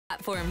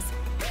platforms.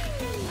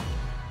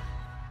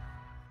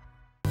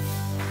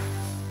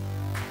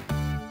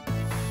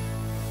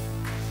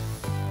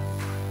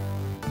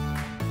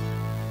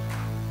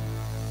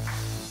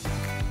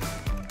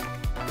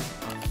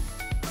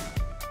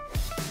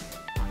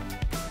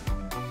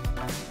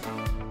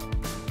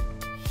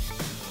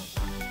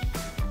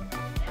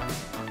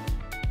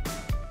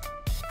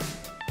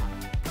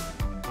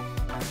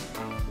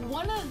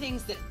 One of the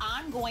things that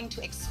I'm going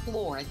to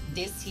explore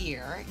this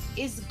year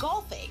is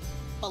golfing.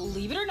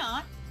 Believe it or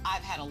not,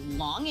 I've had a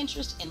long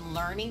interest in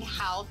learning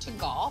how to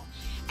golf,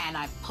 and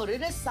I've put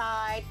it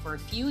aside for a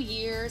few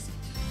years.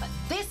 But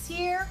this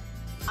year,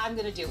 I'm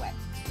going to do it.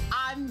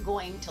 I'm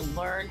going to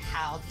learn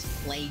how to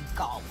play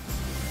golf.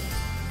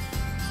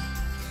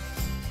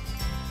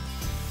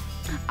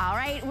 All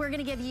right, we're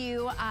gonna give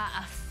you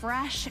a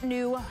fresh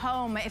new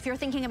home. If you're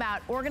thinking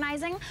about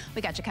organizing,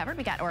 we got you covered.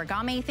 We got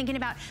origami. Thinking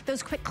about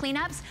those quick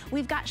cleanups,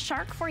 we've got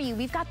Shark for you.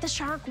 We've got the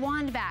Shark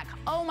wand back.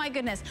 Oh my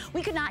goodness,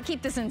 we could not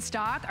keep this in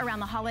stock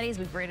around the holidays.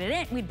 We'd bring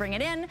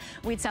it in,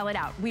 we'd sell it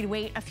out. We'd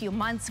wait a few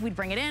months, we'd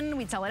bring it in,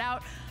 we'd sell it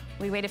out.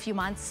 We wait a few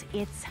months,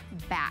 it's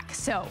back.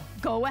 So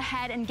go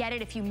ahead and get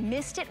it. If you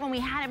missed it when we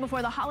had it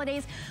before the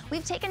holidays,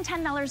 we've taken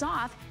 $10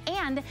 off,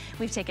 and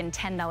we've taken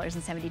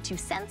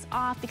 $10.72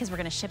 off because we're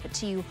gonna ship it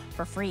to you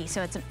for free.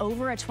 So it's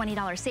over a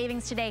 $20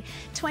 savings today,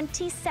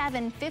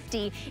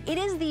 $27.50. It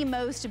is the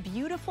most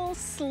beautiful,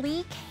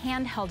 sleek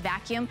handheld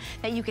vacuum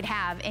that you could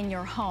have in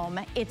your home.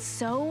 It's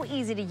so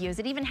easy to use.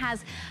 It even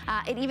has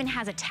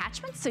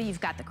attachments. So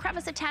you've got the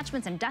crevice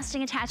attachments and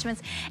dusting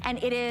attachments,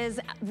 and it is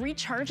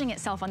recharging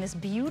itself on this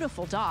beautiful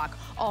dock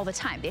all the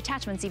time. The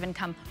attachments even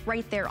come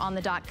right there on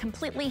the dock,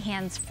 completely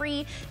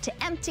hands-free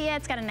to empty it.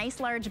 It's got a nice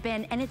large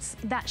bin, and it's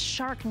that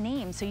Shark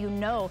name, so you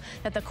know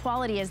that the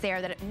quality is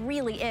there, that it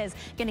really is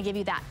gonna give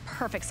you that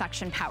perfect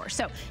suction power.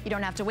 So you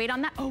don't have to wait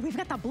on that. Oh, we've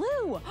got the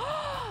blue.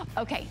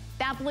 Okay,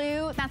 that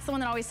blue, that's the one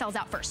that always sells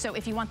out first. So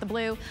if you want the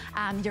blue,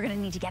 you're gonna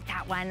need to get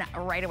that one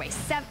right away.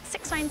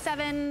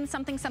 697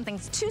 something something,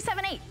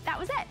 278, that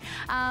was it.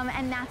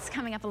 And that's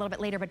coming up a little bit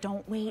later, but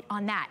don't wait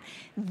on that.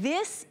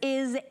 This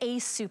is a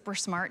super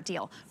smart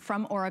deal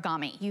from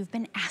Origami. You've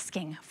been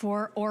asking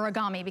for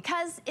Origami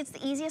because it's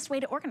the easiest way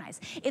to organize.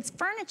 It's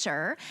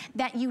furniture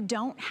that you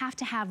don't have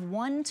to have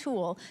one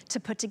tool to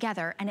put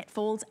together, and it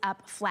folds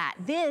up flat.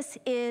 This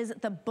is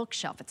the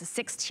bookshelf. It's a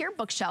 6-tier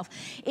bookshelf.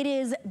 It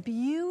is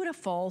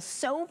beautiful,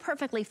 so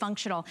perfectly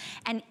functional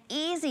and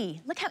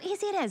easy. Look how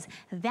easy it is.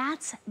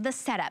 That's the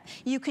setup.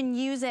 You can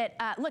use it,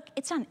 look,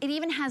 it's done. It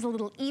even has a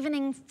little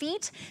evening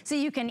feet, so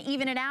you can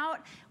even it out.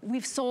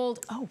 We've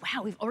sold, oh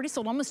wow, we've already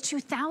sold almost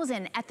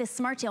 2,000 at this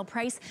smart deal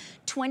price,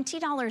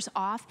 $20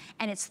 off,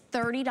 and it's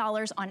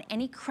 $30 on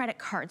any credit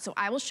card. So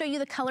I will show you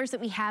the colors that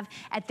we have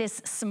at this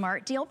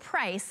smart deal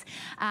price.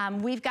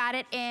 We've got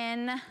it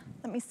in,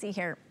 let me see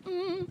here.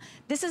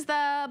 This is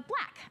the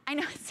black. I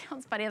know it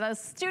sounds funny, those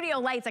studio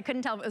lights, I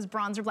couldn't tell if it was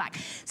bronze or black.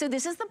 So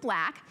this is the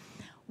black.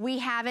 We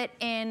have it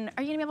in,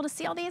 are you gonna be able to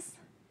see all these?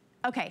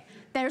 Okay,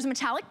 there's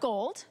metallic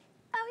gold.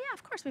 Oh yeah,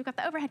 of course, we've got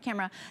the overhead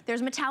camera.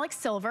 There's metallic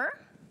silver.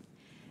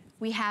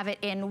 We have it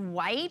in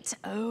white.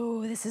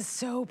 Oh, this is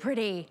so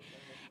pretty.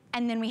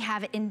 And then we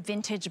have it in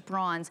vintage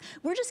bronze.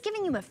 We're just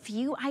giving you a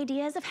few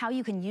ideas of how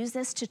you can use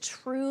this to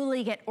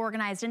truly get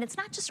organized. And it's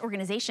not just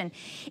organization,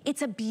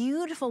 it's a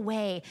beautiful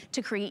way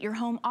to create your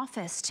home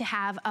office, to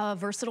have a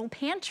versatile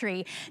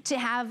pantry, to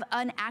have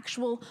an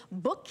actual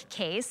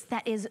bookcase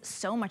that is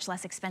so much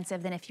less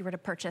expensive than if you were to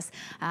purchase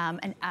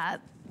a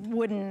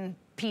wooden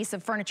piece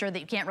of furniture that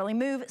you can't really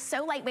move.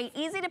 So lightweight,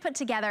 easy to put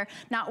together,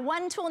 not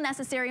one tool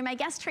necessary. My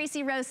guest,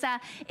 Tracy Rosa,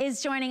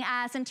 is joining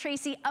us. And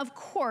Tracy, of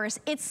course,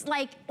 it's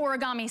like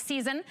origami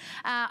season.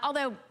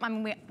 Although, I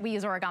mean, we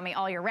use origami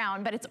all year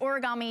round, but it's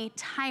origami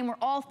time. We're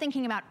all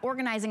thinking about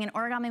organizing, and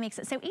origami makes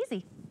it so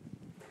easy.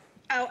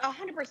 Oh,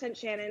 100%,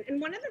 Shannon. And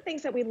one of the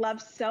things that we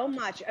love so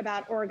much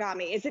about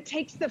origami is it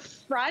takes the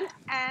front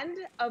end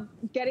of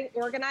getting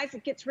organized,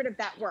 it gets rid of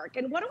that work.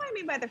 And what do I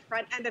mean by the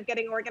front end of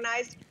getting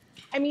organized?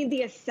 I mean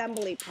the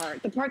assembly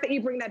part, the part that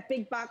you bring that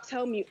big box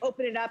home, you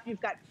open it up,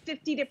 you've got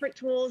 50 different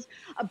tools,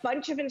 a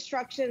bunch of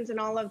instructions and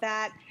all of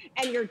that,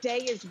 and your day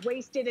is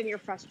wasted and you're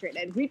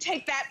frustrated. We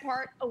take that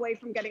part away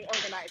from getting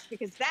organized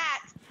because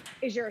that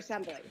is your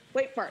assembly.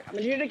 Wait for it, I'm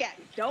gonna do it again.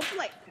 Don't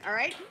blink, all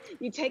right?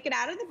 You take it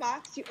out of the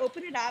box, you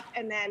open it up,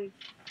 and then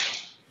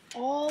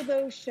all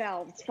those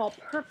shelves fall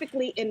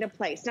perfectly into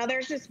place. Now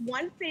there's this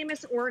one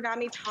famous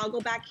origami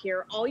toggle back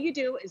here. All you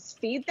do is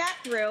feed that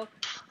through,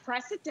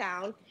 press it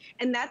down,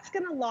 and that's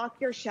gonna lock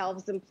your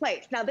shelves in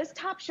place. Now this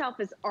top shelf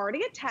is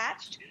already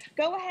attached.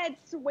 Go ahead,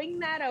 swing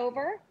that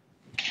over.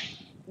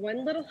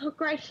 One little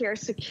hook right here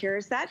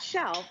secures that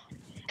shelf,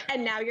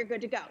 and now you're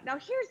good to go. Now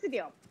here's the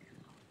deal.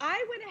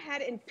 I went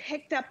ahead and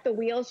picked up the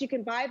wheels. You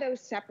can buy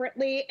those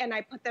separately, and I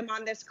put them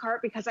on this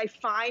cart because I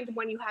find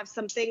when you have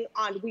something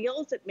on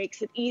wheels, it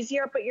makes it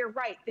easier. But you're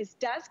right, this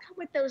does come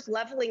with those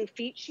leveling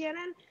feet,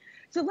 Shannon.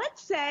 So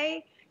let's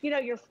say, you know,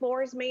 your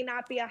floors may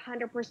not be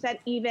 100%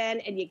 even,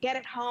 and you get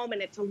it home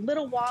and it's a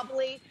little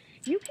wobbly.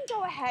 you can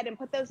go ahead and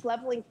put those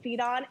leveling feet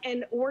on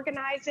and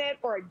organize it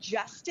or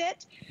adjust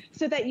it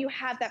so that you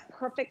have that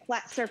perfect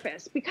flat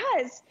surface.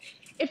 Because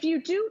if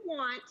you do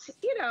want,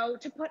 you know,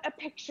 to put a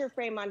picture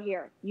frame on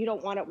here, you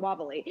don't want it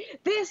wobbly.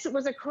 This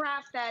was a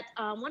craft that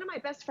one of my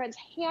best friends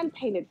hand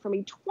painted for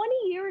me 20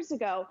 years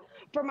ago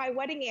for my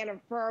wedding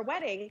for our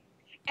wedding.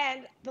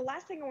 And the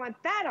last thing I want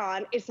that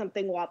on is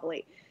something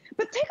wobbly.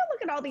 But take a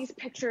look at all these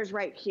pictures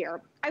right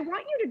here. I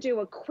want you to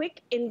do a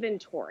quick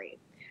inventory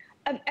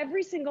of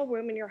every single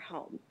room in your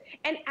home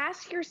and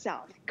ask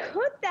yourself,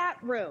 could that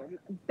room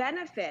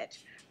benefit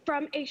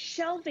from a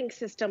shelving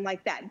system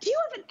like that? Do you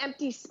have an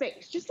empty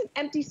space, just an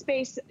empty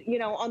space, you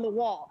know, on the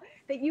wall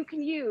that you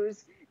can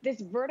use this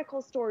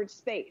vertical storage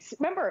space?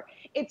 Remember,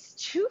 it's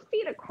 2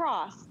 feet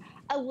across,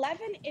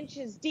 11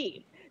 inches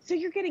deep. So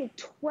you're getting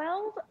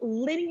 12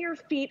 linear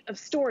feet of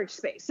storage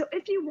space. So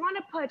if you want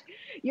to put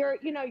your,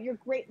 you know, your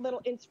great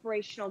little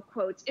inspirational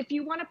quotes, if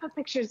you want to put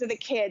pictures of the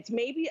kids,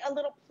 maybe a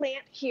little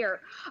plant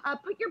here,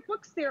 put your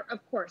books there, of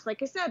course.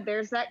 Like I said,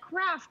 there's that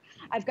craft.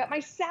 I've got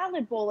my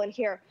salad bowl in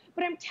here,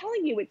 but I'm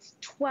telling you, it's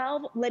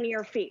 12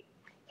 linear feet.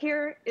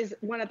 Here is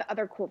one of the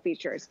other cool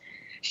features.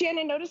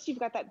 Shannon, notice you've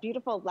got that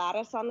beautiful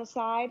lattice on the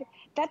side.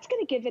 That's going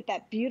to give it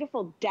that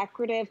beautiful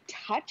decorative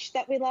touch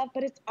that we love,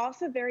 but it's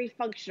also very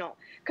functional.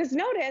 Because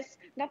notice,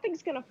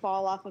 nothing's going to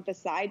fall off of the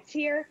sides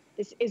here.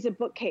 This is a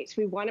bookcase.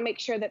 We want to make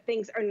sure that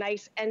things are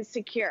nice and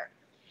secure.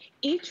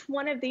 Each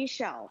one of these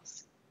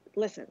shelves,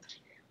 listen,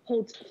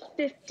 holds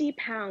 50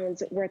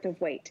 pounds worth of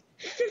weight.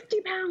 50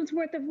 pounds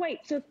worth of weight.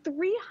 So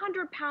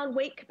 300-pound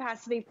weight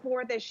capacity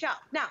for this shelf.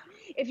 Now,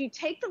 if you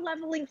take the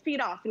leveling feet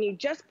off and you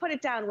just put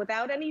it down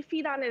without any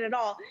feet on it at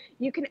all,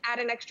 you can add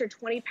an extra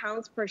 20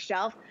 pounds per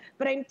shelf.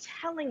 But I'm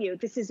telling you,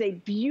 this is a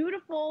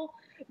beautiful,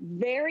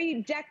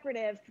 very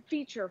decorative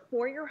feature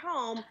for your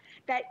home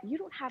that you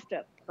don't have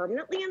to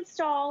permanently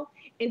install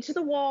into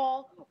the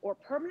wall or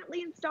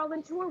permanently install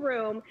into a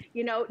room.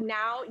 You know,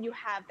 now you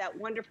have that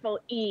wonderful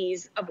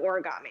ease of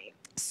origami.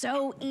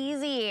 So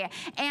easy.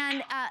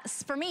 And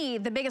for me,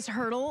 the biggest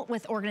hurdle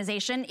with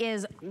organization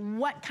is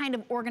what kind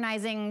of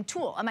organizing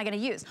tool am I going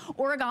to use?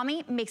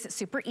 Origami makes it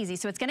super easy.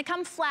 So it's going to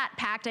come flat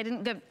packed. I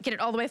didn't get it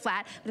all the way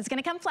flat, but it's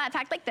going to come flat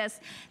packed like this.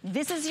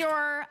 This is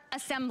your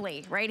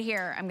assembly right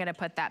here. I'm going to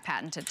put that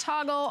patented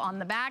toggle on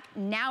the back.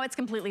 Now it's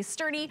completely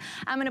sturdy.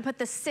 I'm going to put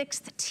the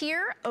 6th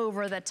tier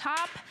over the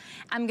top.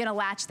 I'm going to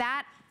latch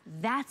that.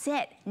 That's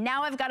it.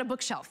 Now I've got a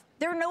bookshelf.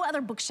 There are no other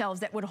bookshelves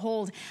that would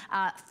hold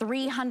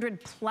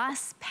 300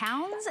 plus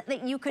pounds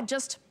that you could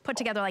just put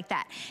together like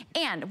that.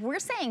 And we're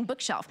saying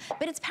bookshelf,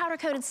 but it's powder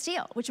coated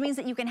steel, which means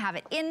that you can have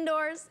it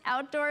indoors,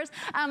 outdoors.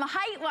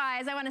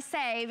 Height-wise, I wanna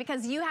say,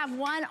 because you have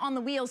one on the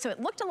wheel, so it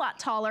looked a lot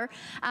taller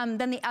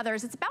than the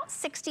others. It's about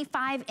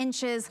 65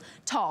 inches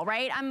tall,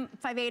 right? I'm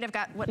 5'8", I've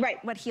got,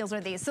 what heels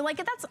are these? So like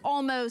that's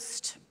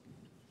almost,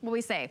 what do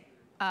we say?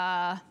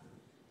 I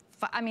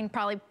mean,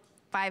 probably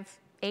 5'8",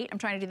 I'm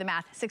trying to do the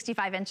math,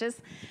 65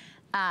 inches.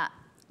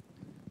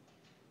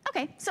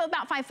 Okay, so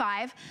about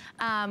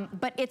 5'5",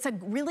 but it's a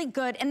really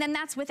good, and then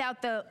that's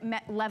without the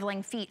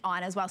leveling feet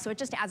on as well, so it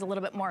just adds a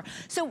little bit more.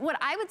 So what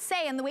I would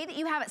say, and the way that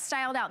you have it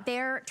styled out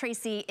there,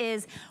 Tracy,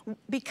 is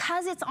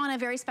because it's on a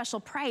very special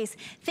price,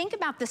 think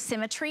about the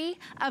symmetry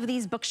of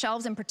these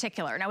bookshelves in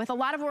particular. Now with a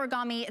lot of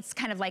origami, it's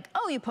kind of like,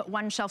 oh, you put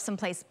one shelf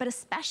someplace, but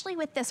especially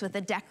with this, with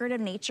the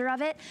decorative nature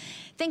of it,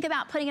 think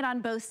about putting it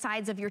on both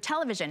sides of your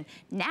television.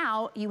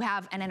 Now you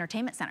have an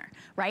entertainment center,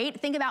 right?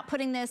 Think about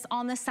putting this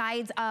on the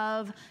sides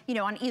of, you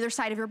know, on either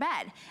side of your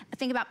bed.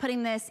 Think about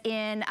putting this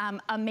in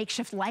a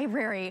makeshift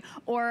library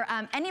or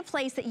any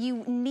place that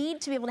you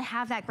need to be able to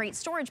have that great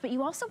storage, but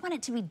you also want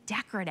it to be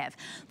decorative.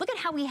 Look at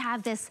how we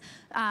have this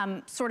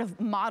sort of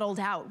modeled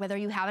out, whether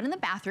you have it in the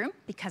bathroom,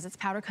 because it's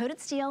powder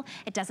coated steel,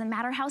 it doesn't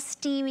matter how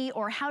steamy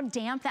or how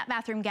damp that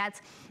bathroom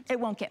gets, it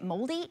won't get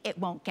moldy, it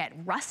won't get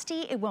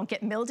rusty, it won't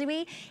get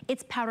mildewy.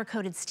 It's powder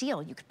coated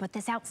steel. You could put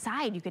this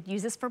outside, you could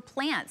use this for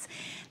plants.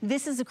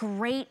 This is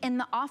great in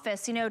the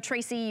office. You know,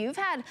 Tracy, you've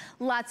had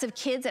lots of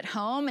kids at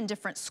home and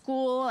different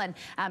school, and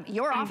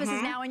your office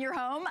is now in your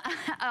home,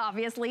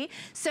 obviously.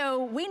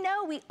 So we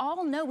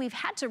all know we've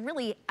had to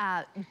really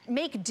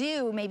make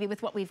do maybe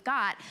with what we've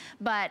got,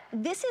 but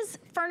this is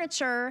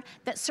furniture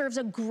that serves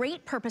a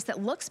great purpose,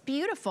 that looks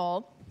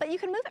beautiful, but you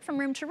can move it from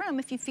room to room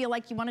if you feel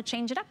like you want to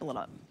change it up a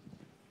little.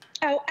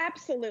 Oh,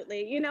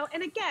 absolutely. You know,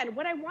 and again,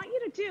 what I want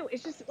you to do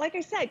is just, like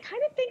I said,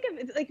 kind of think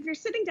of, like if you're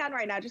sitting down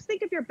right now, just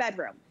think of your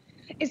bedroom.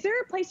 Is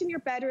there a place in your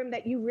bedroom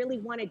that you really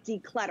want to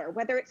declutter?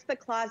 Whether it's the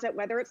closet,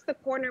 whether it's the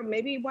corner,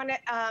 maybe you want to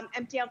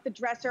empty out the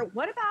dresser.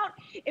 What about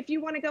if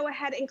you want to go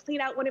ahead and clean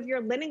out one of your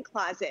linen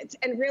closets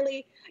and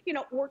really, you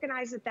know,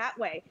 organize it that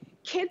way?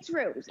 Kids'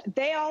 rooms,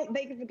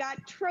 they've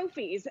got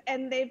trophies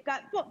and they've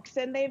got books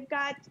and they've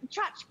got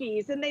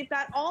tchotchkes and they've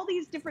got all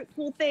these different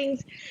cool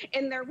things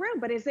in their room.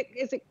 But is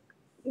it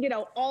you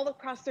know, all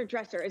across their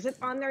dresser? Is it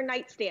on their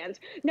nightstands?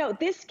 No,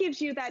 this gives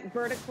you that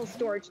vertical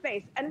storage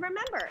space. And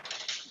remember,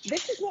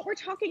 this is what we're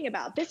talking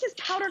about. This is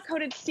powder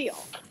coated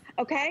steel.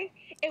 okay?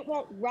 It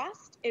won't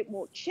rust, it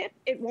won't chip,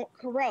 it won't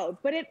corrode,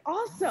 but it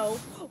also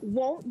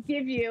won't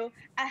give you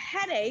a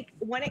headache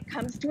when it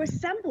comes to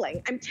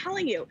assembling. I'm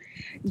telling you,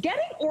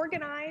 getting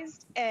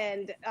organized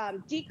and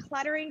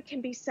decluttering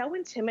can be so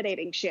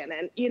intimidating,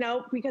 Shannon, you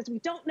know, because we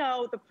don't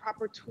know the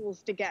proper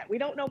tools to get. We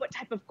don't know what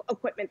type of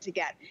equipment to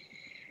get.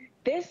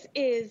 This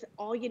is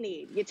all you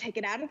need. You take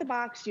it out of the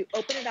box, you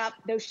open it up,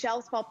 those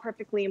shelves fall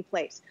perfectly in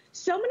place.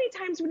 So many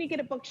times when you get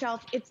a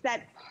bookshelf, it's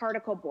that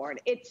particle board,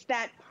 it's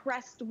that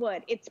pressed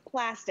wood, it's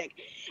plastic.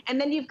 And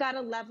then you've got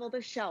to level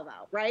the shelf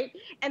out, right?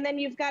 And then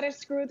you've got to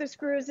screw the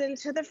screws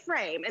into the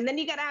frame. And then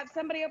you got to have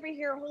somebody over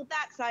here hold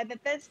that side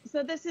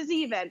so this is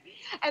even.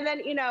 And then,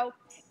 you know,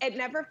 it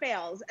never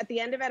fails. At the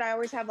end of it, I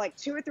always have like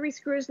 2 or 3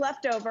 screws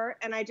left over,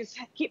 and I just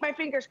keep my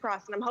fingers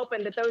crossed, and I'm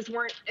hoping that those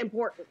weren't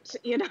important,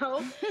 you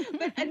know?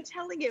 But I'm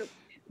telling you,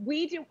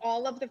 we do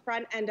all of the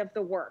front end of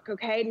the work,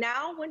 okay?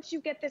 Now, once you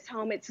get this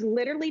home, it's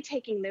literally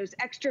taking those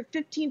extra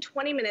 15,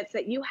 20 minutes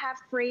that you have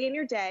free in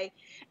your day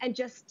and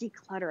just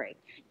decluttering,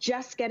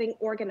 just getting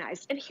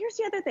organized. And here's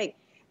the other thing.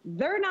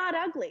 They're not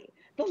ugly.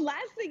 The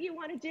last thing you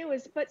want to do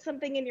is put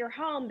something in your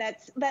home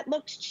that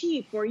looks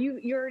cheap or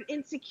you're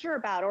insecure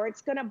about, or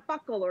it's going to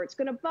buckle or it's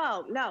going to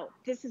bow. No,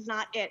 this is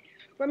not it.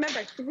 Remember,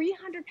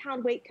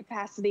 300-pound weight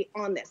capacity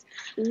on this.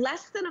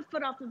 Less than a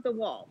foot off of the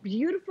wall.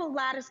 Beautiful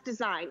lattice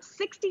design.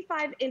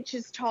 65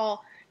 inches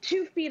tall,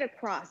 2 feet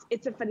across.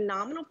 It's a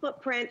phenomenal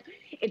footprint.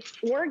 It's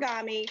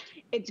origami.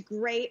 It's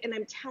great. And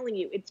I'm telling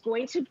you, it's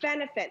going to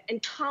benefit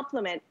and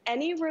complement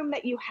any room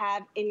that you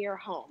have in your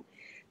home.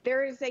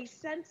 There is a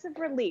sense of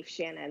relief,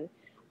 Shannon,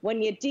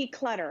 when you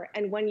declutter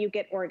and when you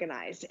get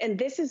organized. And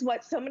this is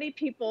what so many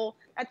people,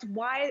 that's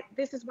why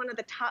this is one of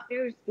the top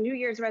New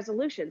Year's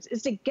resolutions,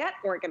 is to get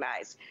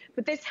organized.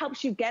 But this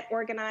helps you get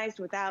organized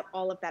without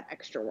all of that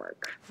extra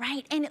work.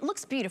 Right, and it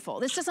looks beautiful.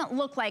 This doesn't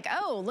look like,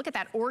 oh, look at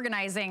that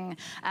organizing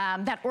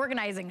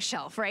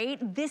shelf,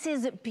 right? This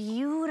is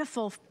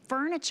beautiful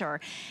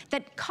furniture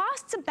that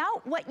costs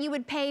about what you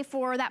would pay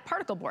for that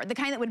particle board, the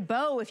kind that would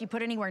bow if you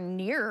put anywhere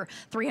near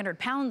 300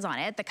 pounds on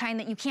it, the kind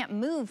that you can't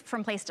move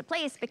from place to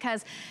place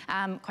because,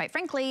 quite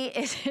frankly,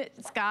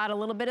 it's got a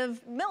little bit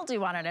of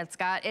mildew on it.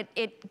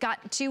 It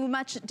got too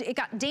much, it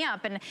got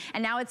damp, and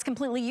now it's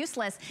completely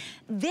useless.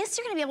 This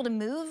you're gonna be able to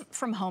move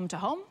from home to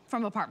home,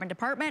 from apartment to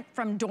apartment,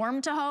 from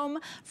dorm to home,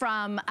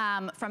 from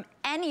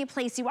any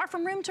place you are,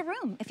 from room to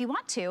room if you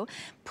want to.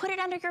 Put it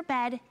under your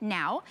bed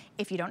now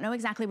if you don't know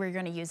exactly where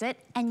you're gonna use it,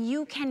 and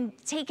you can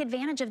take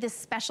advantage of this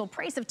special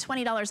price of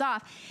 $20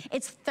 off.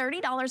 It's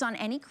 $30 on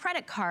any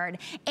credit card,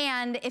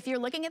 and if you're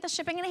looking at the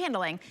shipping and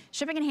handling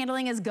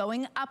is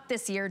going up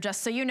this year,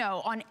 just so you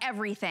know, on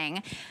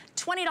everything.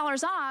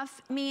 $20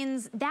 off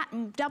means that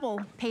double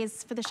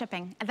pays for the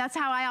shipping. That's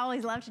how I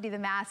always love to do the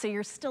math, so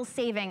you're still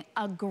saving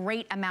a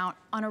great amount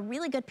on a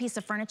really good piece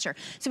of furniture.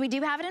 So we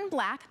do have it in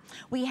black.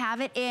 We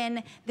have it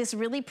in this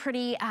really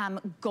pretty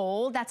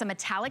gold. That's a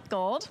metallic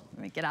gold.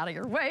 Let me get out of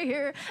your way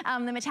here.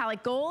 The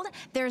metallic gold.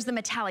 There's the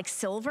metallic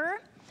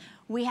silver.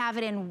 We have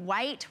it in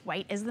white.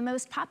 White is the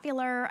most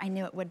popular. I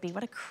knew it would be.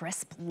 What a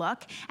crisp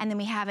look. And then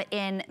we have it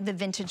in the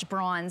vintage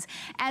bronze.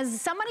 As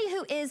somebody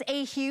who is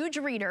a huge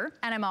reader,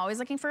 and I'm always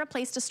looking for a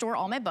place to store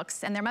all my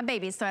books, and they're my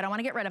babies, so I don't want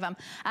to get rid of them.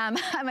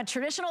 I'm a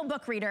traditional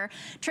book reader.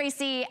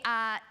 Tracy,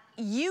 I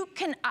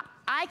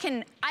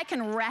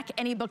can wreck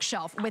any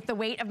bookshelf with the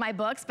weight of my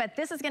books, but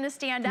this is gonna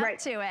stand up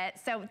to it.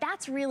 So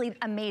that's really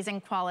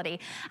amazing quality.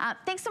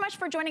 Thanks so much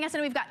for joining us,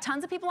 and we've got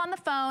tons of people on the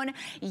phone.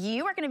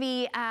 You are gonna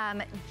be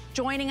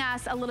joining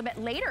us a little bit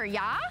later,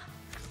 yeah?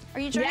 Are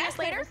you joining us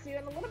later? Yes, I'll see you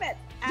in a little bit.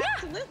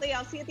 Absolutely, yeah.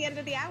 I'll see you at the end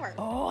of the hour.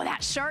 Oh,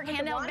 that Shark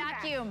handheld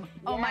vacuum.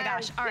 Oh my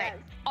gosh, all right.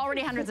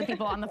 Already hundreds of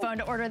people on the phone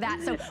to order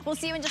that. So we'll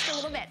see you in just a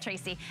little bit,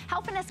 Tracy.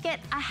 Helping us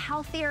get a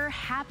healthier,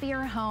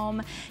 happier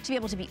home to be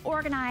able to be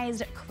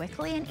organized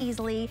quickly and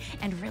easily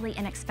and really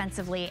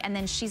inexpensively. And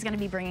then she's gonna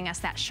be bringing us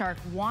that Shark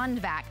wand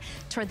vac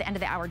toward the end of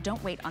the hour.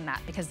 Don't wait on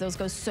that because those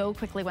go so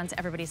quickly once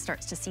everybody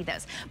starts to see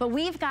those. But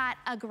we've got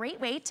a great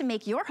way to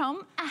make your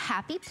home a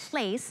happy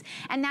place,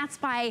 and that's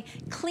by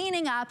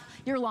cleaning up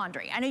your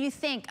laundry. I know you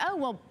think, oh,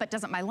 well, but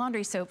doesn't my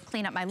laundry soap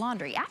clean up my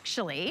laundry?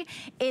 Actually,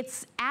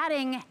 it's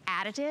adding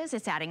additives,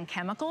 it's adding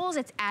chemicals,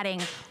 it's adding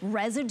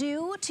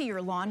residue to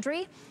your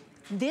laundry.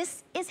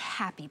 This is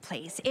Happy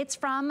Place. It's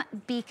from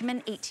Beekman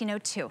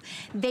 1802.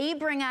 They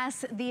bring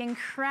us the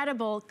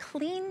incredible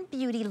Clean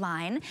Beauty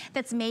line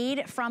that's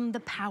made from the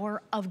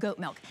power of goat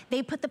milk.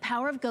 They put the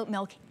power of goat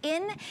milk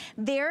in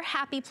their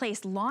Happy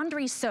Place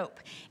laundry soap.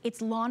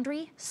 It's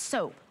laundry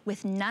soap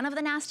with none of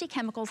the nasty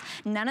chemicals,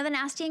 none of the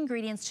nasty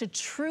ingredients to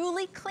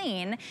truly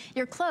clean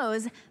your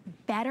clothes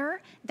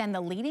better than the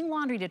leading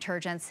laundry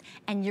detergents,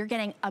 and you're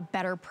getting a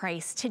better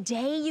price.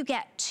 Today you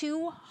get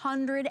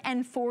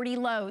 240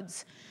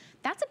 loads.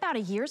 That's about a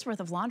year's worth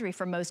of laundry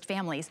for most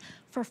families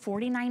for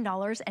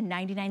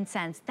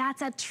 $49.99.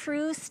 That's a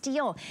true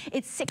steal.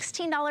 It's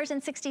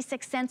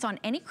 $16.66 on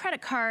any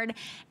credit card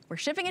We're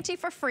shipping it to you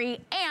for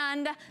free,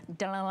 and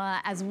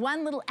as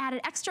one little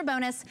added extra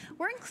bonus,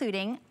 we're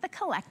including the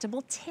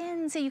collectible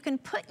tin, so you can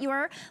put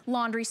your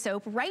laundry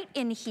soap right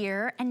in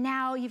here, and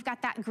now you've got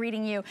that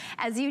greeting you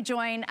as you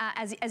join,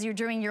 as you're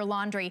doing your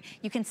laundry.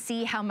 You can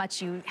see how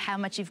much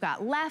you've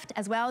got left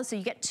as well. So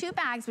you get 2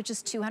 bags, which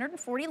is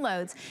 240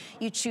 loads.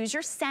 You choose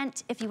your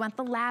scent. If you want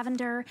the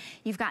lavender,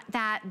 you've got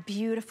that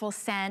beautiful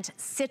scent,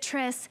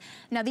 citrus.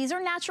 Now these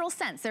are natural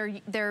scents.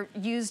 They're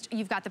used.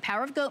 You've got the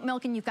power of goat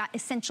milk, and you've got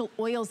essential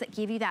oils that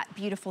give you that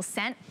beautiful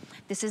scent.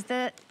 This is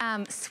the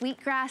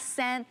sweetgrass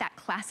scent, that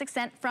classic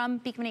scent from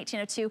Beekman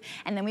 1802,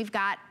 and then we've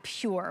got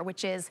pure,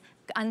 which is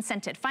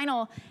unscented.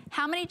 Final,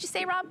 how many did you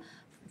say, Rob?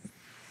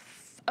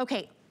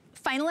 Okay,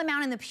 final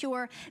amount in the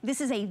pure.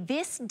 This is a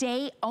this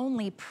day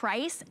only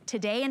price,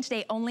 today and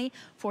today only,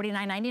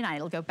 $49.99.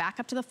 It'll go back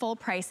up to the full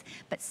price,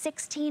 but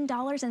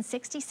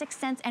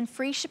 $16.66 and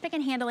free shipping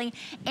and handling,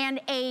 and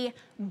a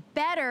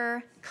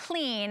better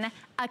clean,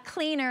 a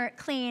cleaner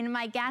clean.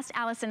 My guest,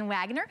 Allison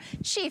Wagner,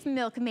 Chief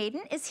Milk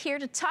Maiden, is here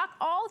to talk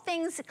all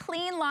things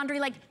clean laundry,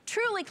 like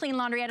truly clean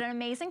laundry at an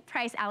amazing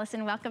price.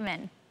 Allison, welcome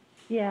in.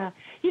 Yeah,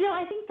 you know,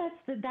 I think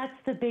that's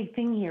the big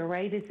thing here,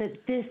 right? Is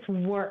that this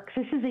works.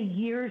 This is a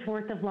year's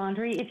worth of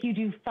laundry. If you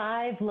do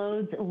 5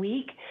 loads a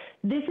week,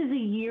 this is a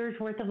year's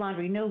worth of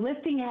laundry. No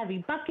lifting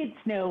heavy buckets,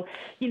 no,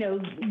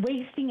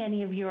 wasting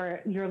any of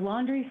your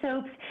laundry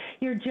soaps.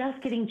 You're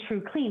just getting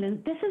true clean.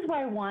 And this is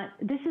why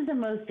this is the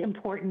most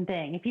important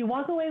thing. If you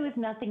walk away with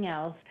nothing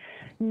else,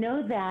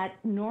 know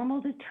that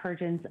normal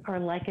detergents are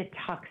like a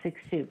toxic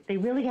soup. They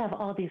really have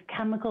all these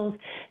chemicals.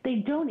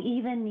 They don't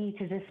even need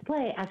to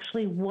display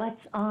actually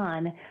what's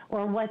on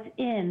or what's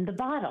in the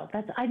bottle.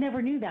 I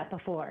never knew that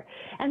before.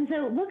 And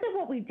so look at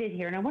what we did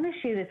here. And I want to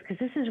show you this because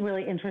this is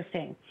really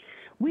interesting.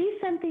 We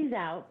sent these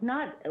out,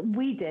 not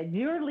we did,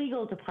 your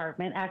legal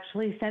department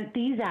actually sent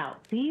these out,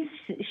 these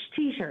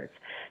t-shirts,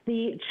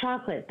 the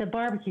chocolate, the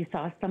barbecue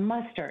sauce, the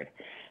mustard.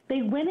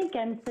 They went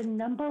against the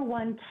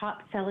 #1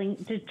 top-selling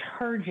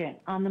detergent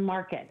on the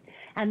market.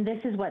 And this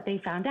is what they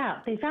found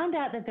out. They found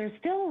out that there's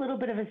still a little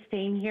bit of a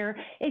stain here.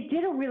 It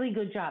did a really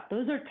good job.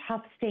 Those are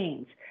tough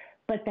stains.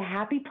 But the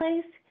Happy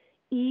Place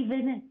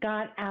even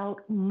got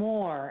out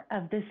more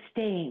of the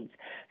stains.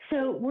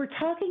 So we're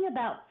talking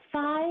about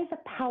 5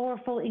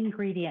 powerful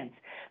ingredients,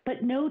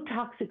 but no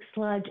toxic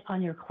sludge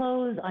on your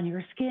clothes, on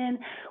your skin.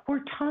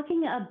 We're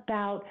talking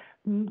about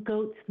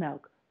goat's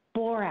milk,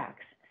 borax,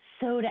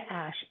 soda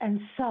ash,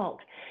 and salt.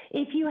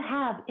 If you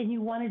have, and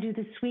you want to do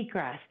the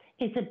sweetgrass,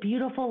 it's a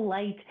beautiful,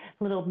 light,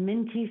 little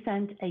minty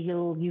scent, a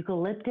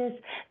eucalyptus.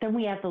 Then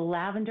we have the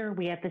lavender,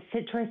 we have the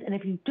citrus. And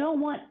if you don't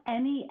want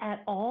any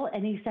at all,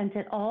 any scent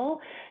at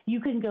all,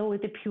 you can go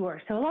with the pure.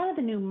 So a lot of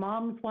the new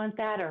moms want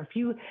that, or if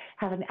you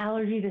have an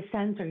allergy to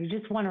scents, or you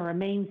just want to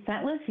remain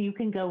scentless, you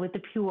can go with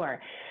the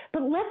pure.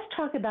 But let's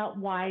talk about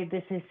why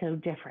this is so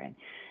different.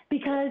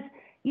 Because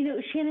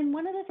Shannon,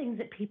 one of the things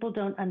that people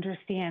don't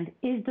understand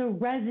is the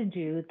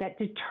residue that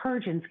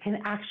detergents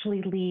can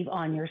actually leave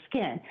on your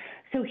skin.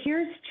 So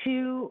here's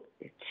two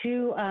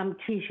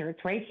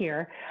t-shirts right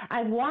here.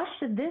 I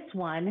washed this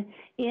one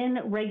in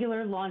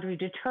regular laundry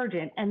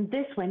detergent and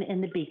this one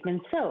in the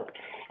Beekman soap.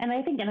 And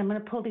I think, and I'm going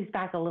to pull these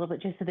back a little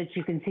bit just so that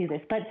you can see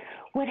this, but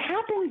what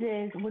happens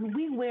is when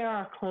we wear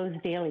our clothes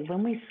daily,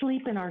 when we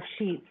sleep in our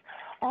sheets,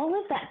 all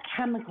of that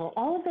chemical,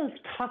 all of those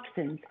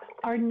toxins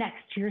are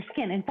next to your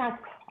skin. In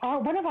fact,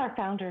 one of our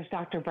founders,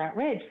 Dr. Brent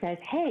Ridge, says,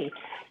 hey,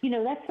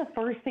 that's the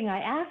first thing I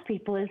ask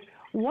people is,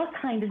 what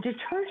kind of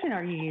detergent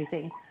are you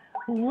using?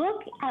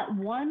 Look at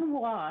one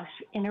wash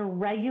in a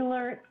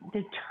regular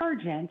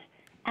detergent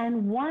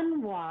and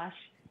one wash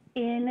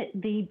in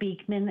the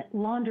Beekman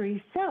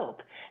laundry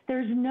soap.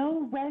 There's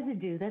no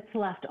residue that's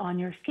left on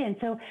your skin.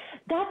 So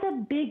that's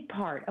a big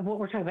part of what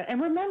we're talking about.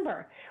 And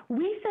remember,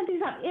 we sent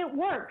these off. It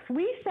works.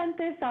 We sent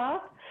this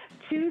off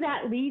to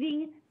that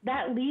leading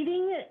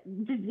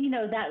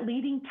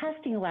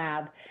testing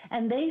lab,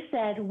 and they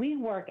said we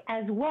work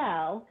as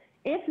well,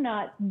 if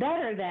not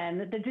better than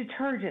the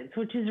detergents,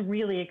 which is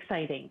really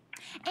exciting.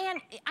 And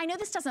I know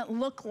this doesn't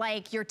look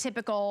like your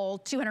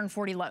typical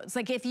 240 loads.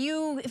 Like if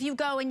you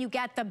go and you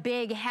get the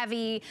big,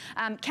 heavy,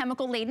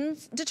 chemical-laden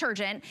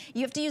detergent,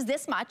 you have to use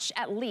this much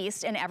at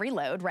least in every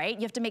load, right?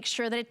 You have to make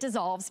sure that it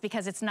dissolves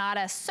because it's not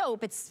a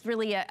soap, it's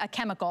really a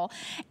chemical.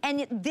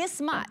 And this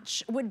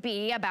much would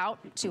be about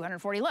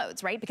 240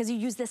 loads, right? Because you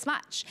use this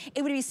much.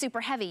 It would be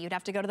super heavy. You'd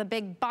have to go to the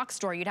big box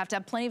store. You'd have to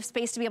have plenty of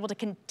space to be able to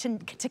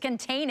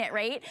contain it,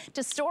 right?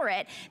 To store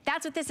it.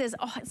 That's what this is.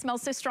 Oh, it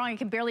smells so strong. I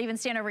can barely even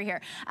stand over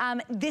here.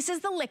 This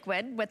is the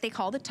liquid, what they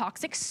call the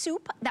toxic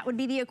soup. That would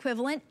be the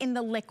equivalent in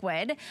the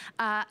liquid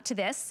to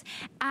this.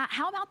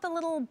 How about the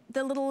little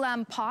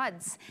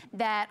pods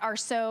that are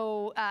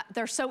so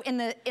they're so in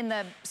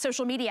the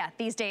social media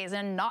these days,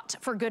 and not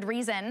for good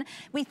reason.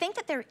 We think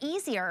that they're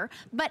easier,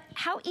 but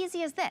how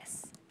easy is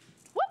this?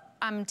 Whoop,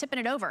 I'm tipping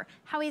it over.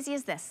 How easy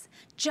is this?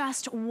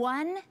 Just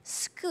 1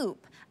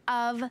 scoop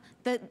of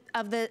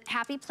the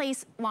Happy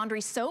Place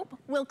laundry soap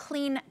will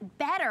clean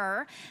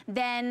better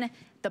than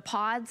the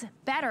pods,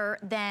 better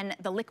than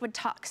the liquid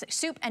toxic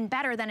soup, and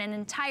better than an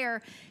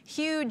entire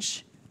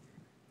huge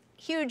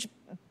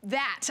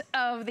vat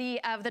of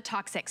the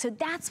toxic. So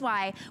that's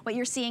why what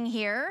you're seeing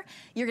here,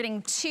 you're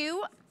getting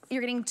two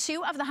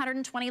of the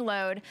 120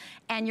 load,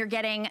 and you're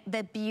getting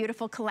the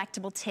beautiful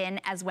collectible tin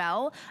as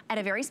well at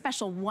a very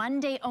special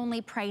one-day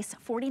only price,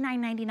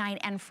 $49.99,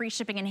 and free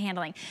shipping and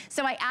handling.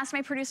 So I asked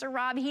my producer,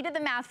 Rob, he did the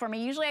math for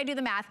me. Usually I do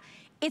the math.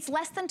 It's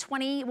less than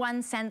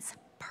 21 cents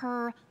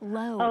per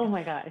load. Oh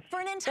my gosh. For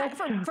an entire,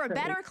 for a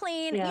better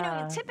clean, yeah. You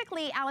know,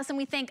 typically, Allison,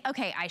 we think,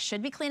 okay, I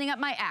should be cleaning up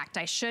my act.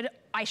 I should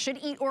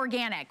eat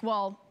organic.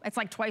 Well, it's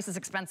like twice as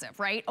expensive,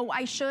 right? Oh,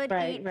 I should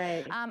eat,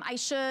 I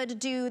should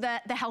do the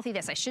healthy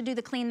this, I should do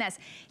the clean this.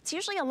 It's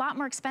usually a lot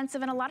more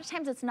expensive, and a lot of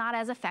times it's not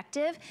as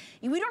effective.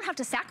 We don't have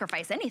to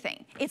sacrifice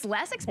anything. It's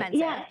less expensive.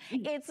 Yeah.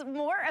 It's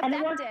more effective. And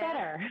it works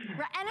better.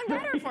 And it's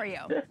better for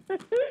you.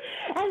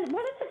 And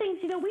one of the things,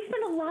 you know, we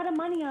spend a lot of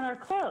money on our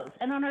clothes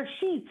and on our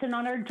sheets and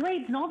on our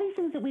drapes and all these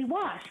things that we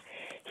wash.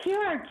 Here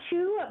are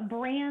two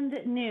brand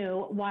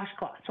new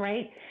washcloths,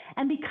 right?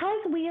 And because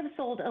we have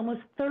sold almost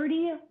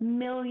 30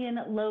 million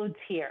loads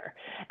here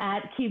at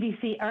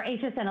QVC or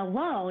HSN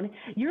alone,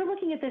 you're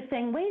looking at this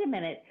saying, wait a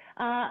minute,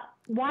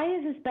 why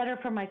is this better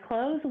for my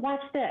clothes?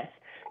 Watch this.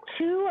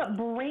 Two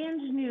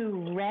brand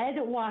new red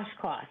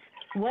washcloths.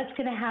 What's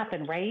going to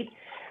happen, right?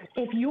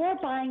 If you're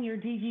buying your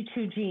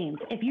DG2 jeans,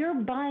 if you're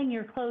buying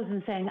your clothes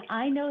and saying,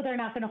 I know they're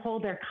not going to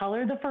hold their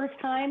color the first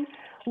time,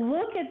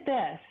 look at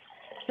this.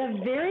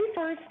 The very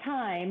first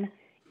time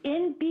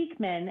in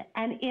Beekman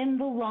and in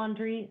the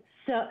laundry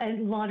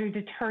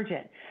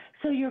detergent.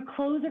 So your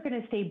clothes are going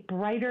to stay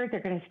brighter,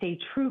 they're going to stay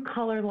true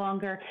color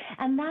longer,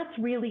 and that's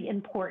really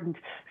important.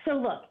 So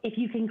look, if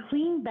you can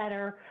clean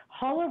better,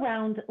 haul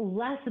around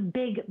less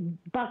big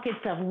buckets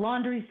of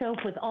laundry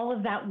soap with all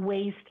of that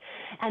waste,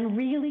 and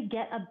really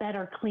get a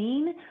better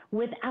clean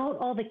without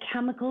all the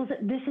chemicals,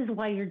 this is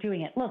why you're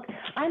doing it. Look,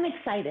 I'm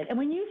excited. And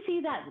when you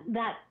see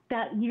that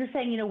you're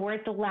saying, you know, we're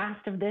at the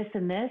last of this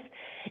and this,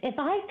 if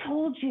I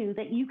told you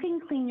that you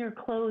can clean your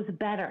clothes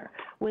better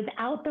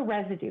without the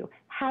residue,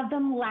 have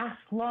them last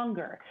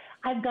longer,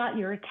 I've got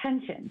your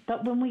attention.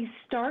 But when we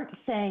start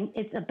saying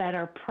it's a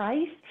better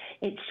price,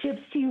 it ships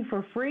to you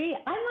for free,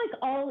 I'm like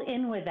all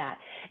in with that,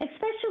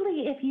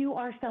 especially if you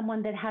are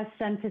someone that has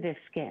sensitive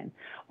skin,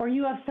 or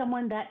you have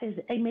someone that is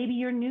maybe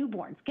your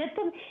newborns. Get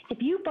them, if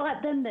you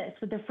bought them this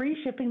with the free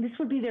shipping, this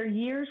would be their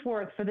year's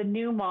worth for the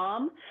new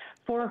mom,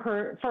 for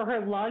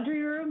her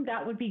laundry room.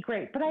 That would be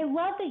great. But I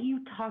love that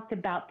you talked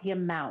about the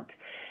amount,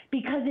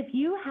 because if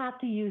you have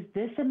to use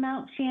this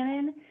amount,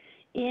 Shannon,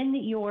 in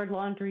your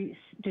laundry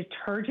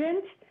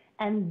detergent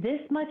and this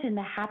much in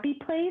the Happy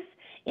Place,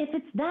 if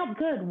it's that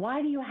good,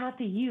 why do you have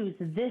to use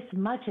this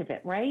much of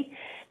it, right?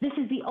 This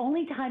is the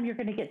only time you're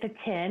going to get the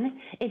tin.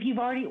 If you've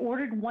already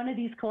ordered one of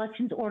these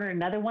collections, order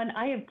another one.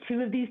 I have two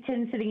of these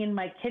tins sitting in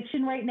my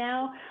kitchen right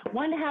now.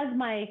 One has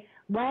my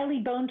Riley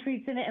bone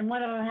treats in it, and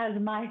one of them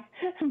has my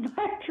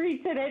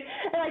treats in it.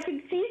 And I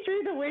can see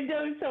through the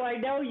windows, so I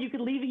know you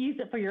can use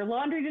it for your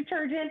laundry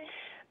detergent.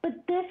 But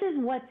this is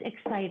what's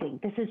exciting.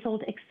 This is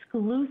sold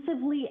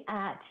exclusively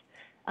at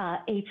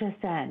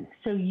HSN.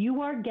 So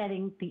you are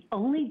getting the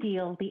only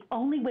deal, the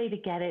only way to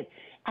get it.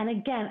 And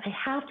again, I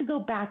have to go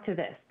back to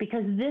this,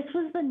 because this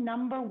was the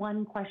number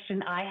one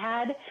question I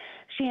had,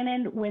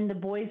 Shannon, when the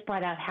boys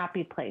brought out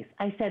Happy Place.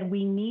 I said,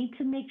 we need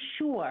to make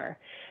sure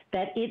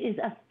that it is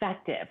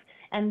effective.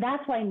 And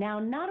that's why now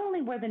not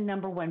only we're the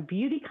number one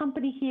beauty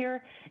company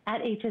here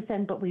at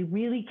HSN, but we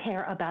really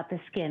care about the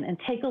skin. And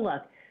take a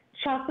look.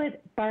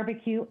 Chocolate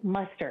barbecue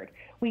mustard.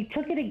 We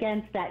took it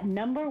against that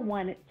number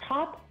one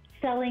top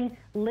selling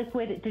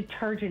liquid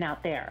detergent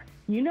out there.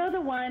 You know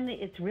the one,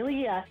 it's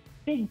really a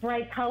big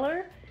bright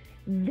color.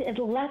 It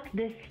left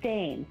this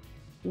stain.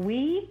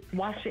 We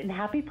washed it in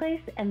Happy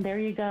Place, and there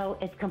you go,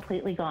 it's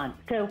completely gone.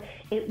 So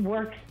it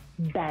works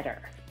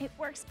better. It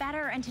works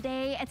better, and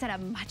today it's at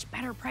a much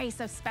better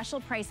price, a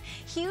special price.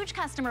 Huge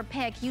customer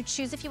pick. You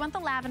choose if you want the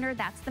lavender,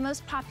 that's the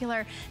most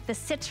popular. The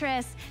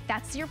citrus,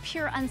 that's your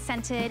pure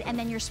unscented, and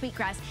then your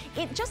sweetgrass.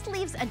 It just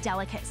leaves a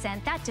delicate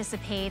scent. That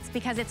dissipates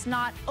because it's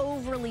not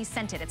overly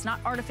scented. It's not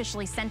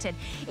artificially scented.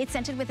 It's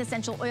scented with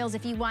essential oils.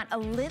 If you want a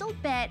little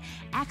bit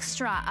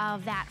extra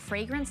of that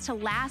fragrance to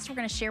last, we're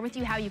gonna share with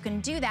you how you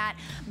can do that,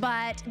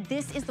 but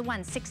this is the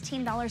one,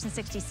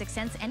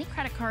 $16.66. Any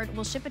credit card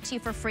will ship it to you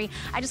for free.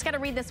 I just gotta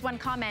read this one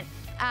comment.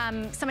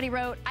 Somebody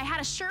wrote, I had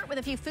a shirt with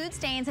a few food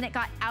stains and it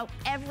got out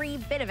every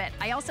bit of it.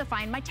 I also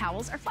find my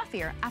towels are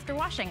fluffier after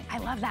washing. I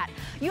love that.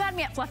 You had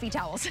me at fluffy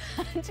towels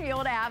to be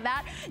able to have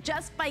that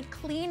just by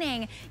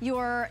cleaning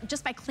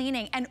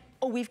and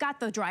oh, we've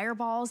got the dryer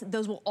balls.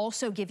 Those will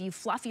also give you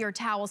fluffier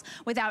towels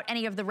without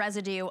any of the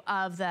residue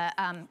of the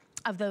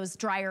those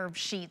dryer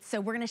sheets. So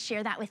we're gonna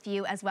share that with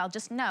you as well.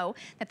 Just know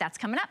that that's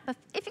coming up. But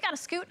if you got a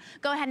scoot,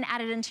 go ahead and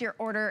add it into your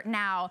order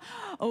now.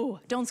 Oh,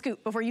 don't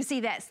scoot before you see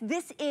this.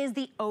 This is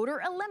the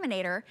odor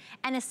eliminator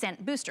and a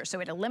scent booster. So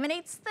it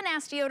eliminates the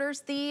nasty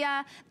odors, the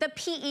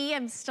PE.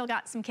 I've still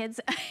got some kids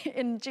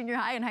in junior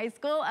high and high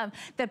school.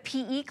 The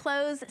PE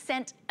clothes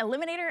scent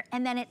eliminator,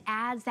 and then it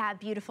adds that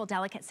beautiful,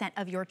 delicate scent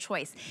of your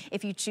choice.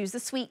 If you choose the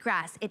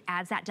sweetgrass, it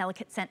adds that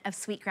delicate scent of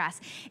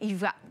sweetgrass.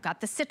 You've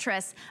got the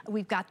citrus,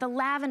 we've got the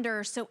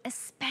lavender. So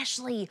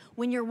especially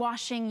when you're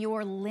washing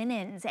your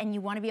linens and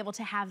you want to be able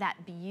to have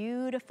that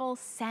beautiful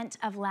scent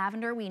of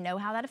lavender, we know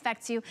how that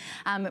affects you.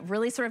 It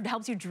really sort of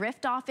helps you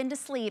drift off into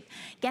sleep.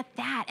 Get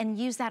that and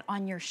use that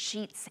on your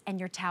sheets and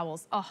your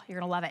towels. Oh, you're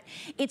gonna love it.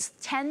 It's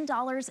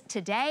 $10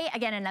 today.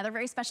 Again, another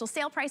very special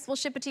sale price. We'll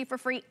ship it to you for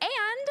free.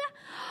 And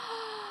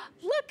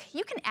look,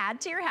 you can add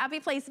to your Happy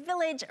Place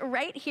Village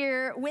right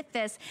here with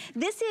this.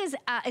 This is,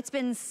 it's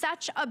been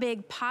such a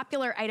big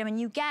popular item, and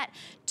you get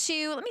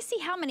to, let me see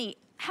how many,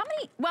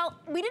 well,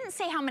 we didn't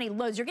say how many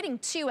loads. You're getting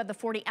 2 of the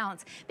 40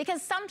 ounce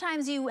because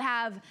sometimes you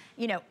have,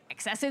 you know,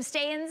 excessive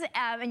stains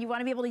and you want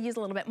to be able to use a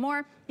little bit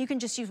more. You can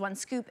just use 1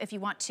 scoop if you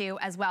want to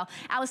as well.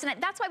 Allison,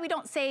 that's why we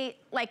don't say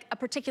like a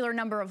particular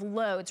number of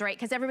loads, right?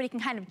 Because everybody can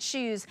kind of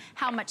choose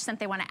how much scent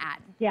they want to add.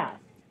 Yeah.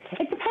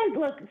 It depends.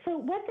 Look, so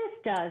what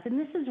this does, and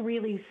this is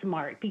really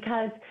smart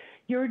because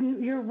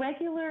your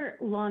regular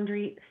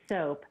laundry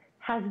soap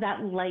has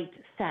that light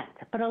scent,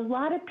 but a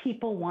lot of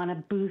people want a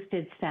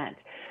boosted scent.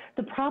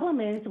 The problem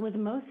is with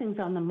most things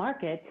on the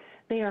market,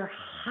 they are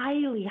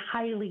highly,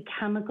 highly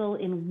chemical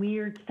in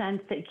weird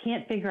scents that you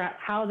can't figure out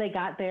how they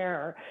got there,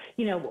 or,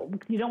 you know,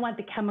 you don't want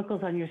the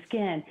chemicals on your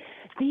skin.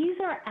 These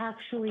are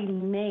actually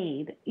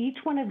made, each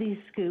one of these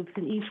scoops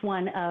and each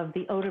one of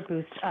the odor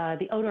boost,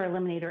 the odor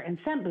eliminator and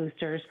scent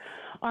boosters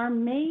are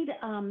made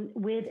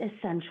with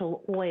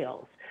essential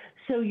oils.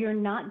 So you're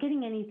not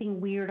getting anything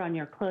weird on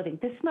your clothing.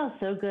 This smells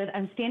so good.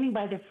 I'm standing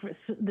by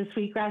the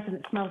sweetgrass and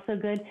it smells so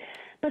good.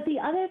 But the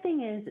other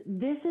thing is,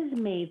 this is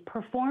made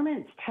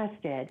performance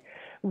tested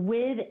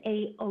with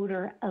a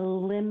odor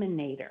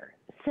eliminator.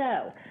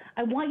 So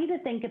I want you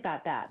to think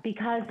about that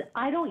because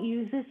I don't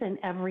use this in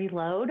every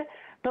load,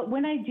 but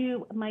when I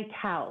do my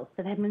towels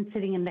that have been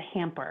sitting in the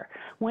hamper,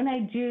 when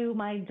I do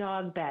my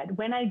dog bed,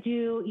 when I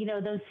do, you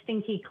know, those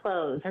stinky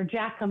clothes, or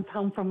Jack comes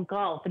home from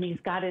golf and he's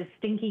got his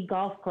stinky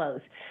golf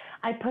clothes,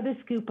 I put a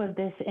scoop of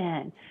this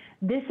in.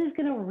 This is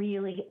going to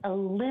really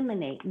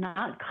eliminate,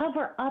 not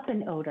cover up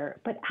an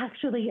odor, but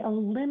actually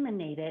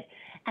eliminate it.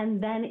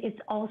 And then it's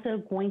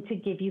also going to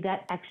give you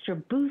that extra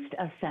boost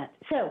of scent.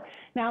 So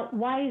now,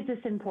 why is this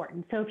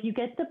important? So if you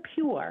get the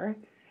pure,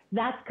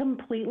 that's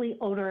completely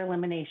odor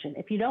elimination.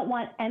 If you don't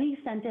want any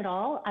scent at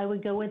all, I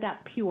would go with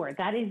that pure.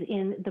 That is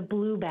in the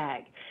blue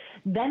bag.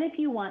 Then if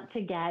you want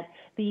to get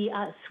the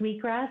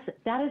sweetgrass,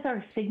 that is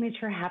our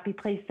signature Happy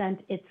Place scent.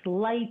 It's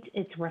light,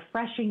 it's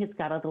refreshing, it's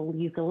got a little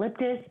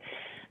eucalyptus.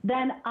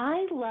 Then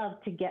I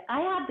love to get, I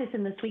have this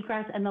in the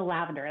sweetgrass and the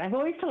lavender. And I've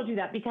always told you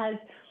that because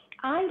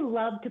I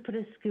love to put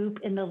a scoop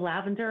in the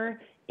lavender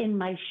in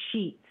my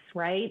sheets,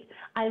 right?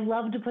 I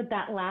love to put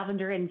that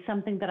lavender in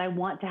something that I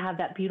want to have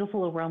that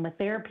beautiful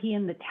aromatherapy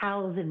in, the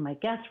towels in my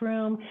guest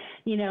room,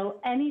 you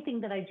know,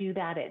 anything that I do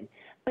that in.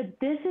 But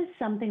this is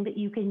something that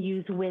you can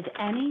use with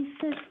any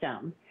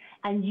system,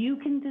 and you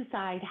can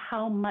decide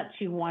how much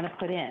you want to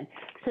put in.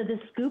 So the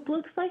scoop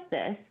looks like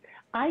this.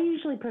 I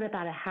usually put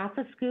about a half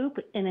a scoop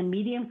in a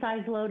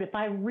medium-sized load. If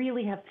I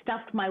really have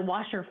stuffed my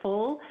washer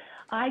full,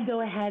 I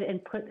go ahead and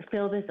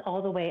fill this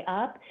all the way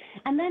up.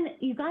 And then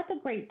you got the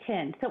great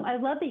tin. So I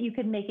love that you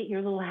can make it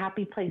your little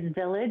Happy Place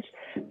Village.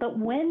 But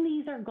when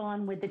these are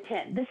gone with the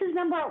tin, this is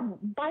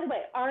by the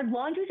way, our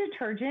laundry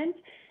detergent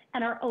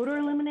and our odor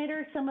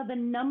eliminator, some of the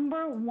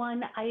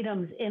 #1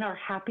 items in our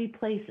Happy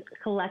Place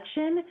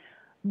collection.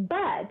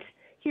 But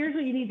here's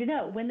what you need to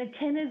know. When the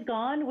tin is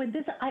gone, with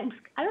this, I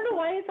don't know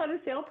why it's on a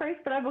sale price,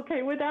 but I'm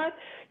okay with that.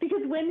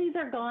 Because when these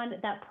are gone,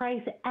 that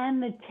price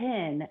and the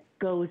tin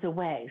goes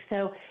away.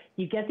 So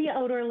you get the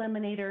odor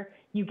eliminator,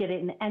 you get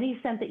it in any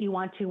scent that you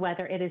want to,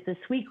 whether it is the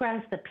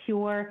sweetgrass, the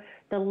pure,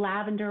 the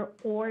lavender,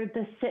 or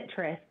the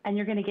citrus, and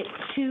you're gonna get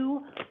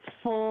 2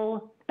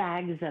 full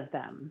bags of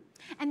them.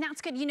 And that's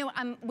good. You know,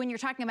 when you're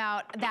talking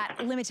about that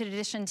limited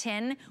edition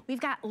tin, we've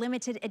got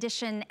limited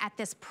edition at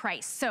this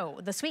price. So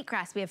the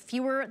sweetgrass, we have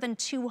fewer than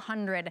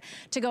 200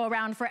 to go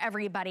around for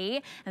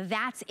everybody.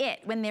 That's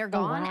it. When they're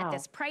gone at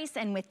this price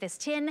and with this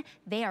tin,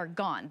 they are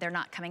gone. They're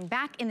not coming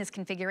back in this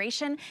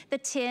configuration. The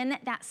tin,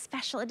 that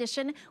special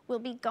edition, will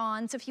be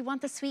gone. So if you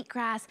want the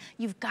sweetgrass,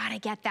 you've got to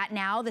get that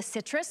now. The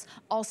citrus,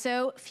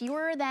 also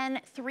fewer than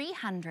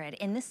 300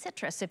 in the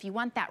citrus. So if you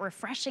want that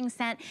refreshing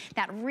scent,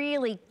 that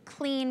really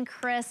clean,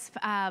 crisp,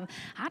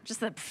 just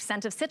the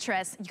scent of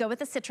citrus. You go with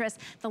the citrus,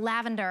 the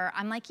lavender.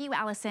 I'm like you,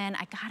 Allison,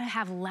 I gotta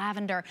have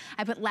lavender.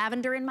 I put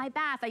lavender in my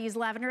bath. I use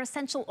lavender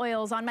essential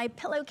oils on my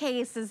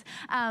pillowcases.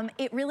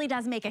 It really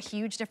does make a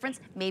huge difference.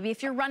 Maybe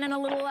if you're running a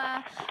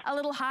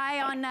little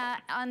high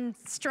on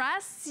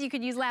stress, you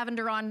could use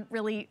lavender on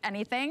really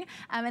anything.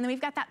 And then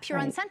we've got that pure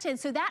unscented,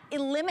 so that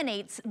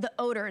eliminates the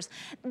odors.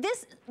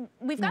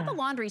 We've got the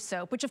laundry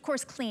soap, which of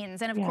course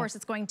cleans, and of course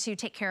it's going to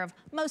take care of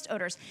most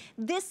odors.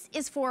 This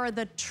is for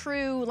the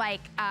true,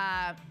 like,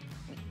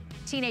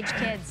 teenage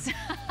kids.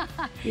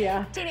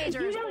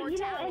 Teenagers or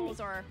towels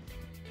or...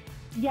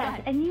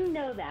 Yes, and you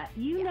know that.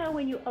 You know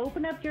when you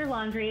open up your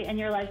laundry and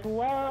you're like,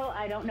 whoa,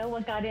 I don't know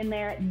what got in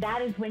there.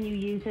 That is when you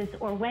use this,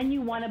 or when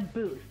you want to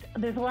boost.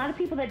 There's a lot of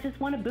people that just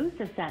want to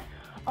boost a scent.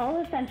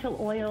 All essential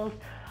oils,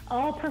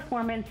 all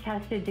performance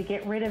tested to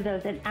get rid of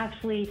those and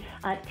actually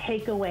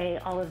take away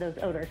all of those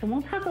odors. And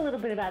we'll talk a little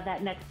bit about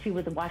that next too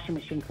with the washing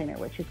machine cleaner,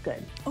 which is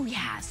good. Oh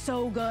yeah,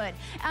 so good.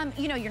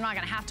 You know, you're not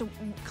gonna have to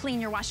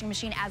clean your washing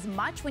machine as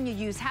much when you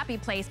use Happy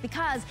Place,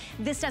 because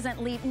this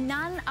doesn't leave,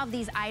 none of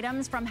these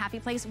items from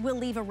Happy Place will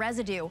leave a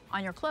residue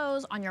on your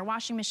clothes, on your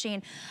washing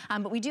machine.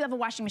 But we do have a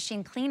washing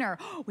machine cleaner.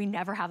 We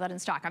never have that in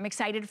stock. I'm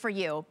excited for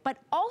you. But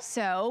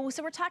also,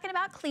 so we're talking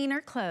about cleaner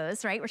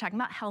clothes, right? We're talking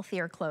about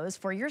healthier clothes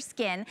for your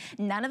skin.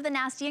 None of the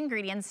nasty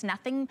ingredients,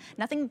 nothing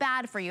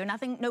bad for you,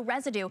 no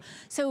residue.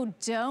 So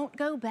don't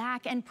go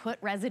back and put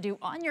residue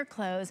on your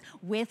clothes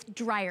with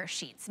dryer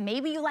sheets.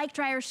 Maybe you like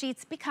dryer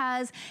sheets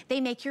because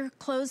they make your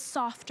clothes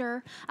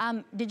softer.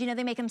 Did you know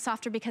they make them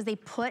softer because they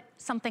put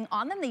something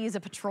on them? They use a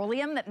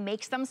petroleum that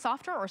makes them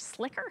softer or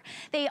slicker.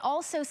 They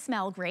also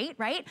smell great,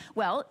 right?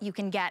 Well, you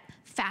can get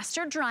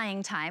faster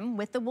drying time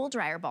with the wool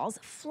dryer balls,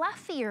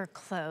 fluffier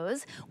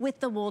clothes with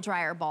the wool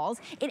dryer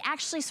balls. It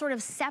actually sort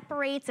of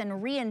separates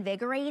and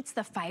reinvigorates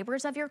the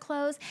fibers of your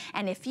clothes.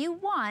 And if you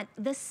want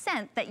the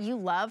scent that you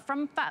love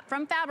from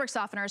fabric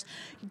softeners,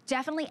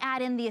 definitely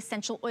add in the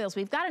essential oils.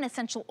 We've got an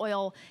essential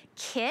oil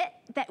kit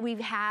that we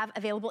have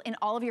available in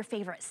all of your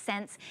favorite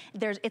scents.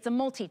 It's a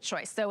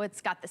multi-choice, so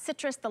it's got the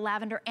citrus, the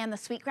lavender, and the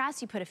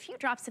sweetgrass. You put a few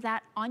drops of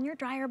that on your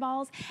dryer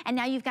balls, and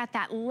now you've got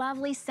that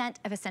lovely scent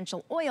of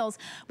essential oils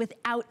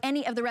without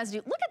any of the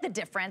residue. Look at the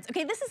difference.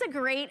 Okay, this is a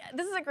great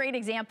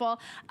example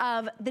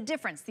of the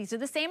difference. These are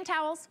the same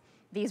towels.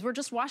 These were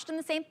just washed in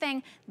the same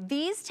thing.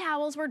 These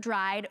towels were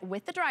dried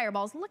with the dryer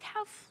balls. Look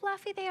how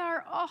fluffy they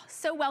are. Oh,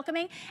 so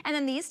welcoming. And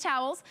then these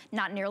towels,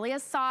 not nearly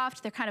as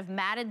soft. They're kind of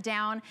matted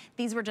down.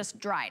 These were just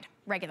dried,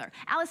 regular.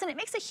 Allison, it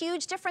makes a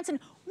huge difference, and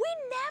we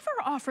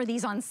never offer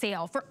these on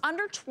sale for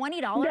under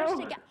 $20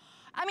 to get.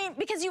 I mean,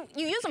 because you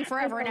use them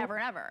forever and ever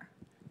and ever.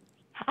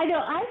 I know.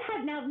 I've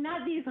had, now,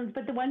 not these ones,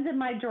 but the ones in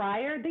my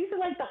dryer. These are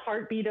like the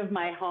heartbeat of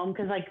my home,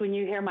 because like when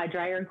you hear my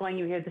dryer going,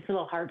 you hear this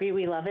little heartbeat.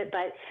 We love it.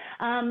 But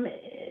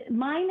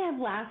mine have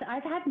lasted.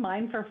 I've had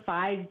mine for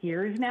 5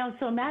 years now.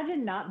 So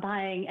imagine not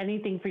buying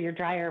anything for your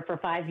dryer for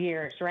 5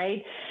 years,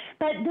 right?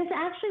 But this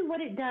actually, what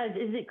it does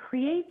is it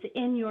creates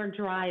in your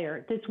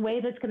dryer this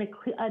way that's going to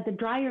the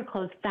dryer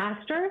close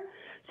faster.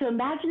 So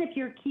imagine if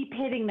you keep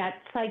hitting that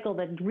cycle,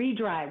 that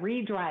redry,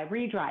 redry,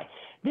 redry.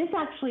 This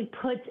actually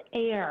puts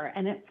air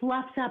and it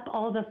fluffs up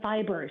all the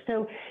fibers.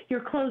 So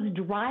your clothes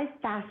dry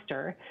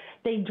faster.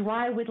 They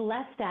dry with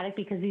less static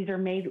because these are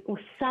made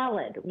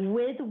solid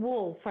with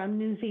wool from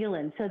New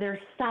Zealand. So they're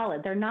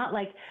solid. They're not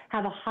like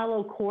have a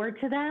hollow core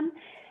to them.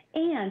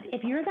 And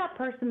if you're that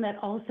person that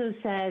also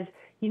says,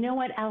 you know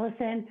what,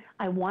 Allison,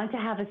 I want to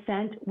have a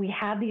scent. We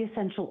have the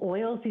essential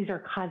oils. These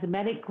are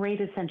cosmetic grade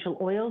essential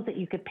oils that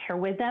you could pair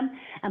with them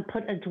and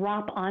put a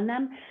drop on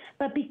them.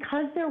 But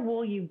because they're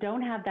wool, you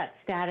don't have that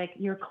static.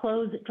 Your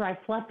clothes dry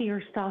fluffier,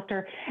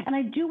 softer. And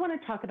I do want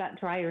to talk about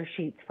dryer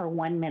sheets for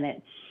 1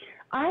 minute.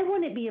 I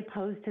wouldn't be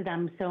opposed to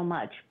them so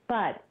much,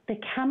 but the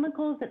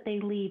chemicals that they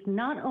leave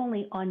not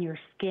only on your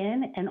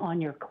skin and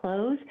on your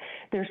clothes,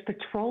 there's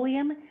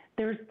petroleum,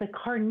 there's the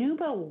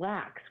carnauba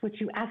wax, which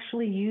you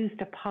actually use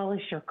to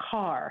polish your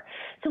car.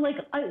 So like,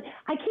 I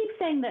keep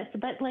saying this,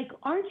 but like,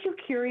 aren't you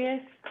curious?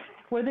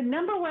 We're the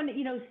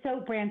 #1,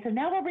 soap brand. So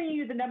now we're bringing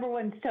you the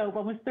 #1 soap,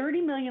 almost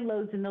 30 million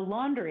loads in the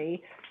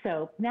laundry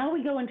soap. Now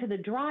we go into the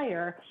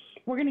dryer.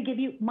 We're going to give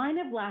you, mine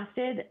have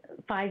lasted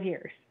 5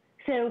 years.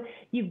 So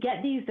you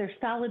get these, they're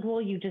solid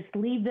wool, you just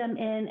leave them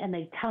in and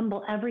they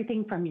tumble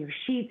everything from your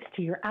sheets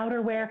to your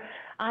outerwear.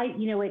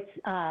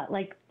 It's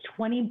like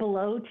 20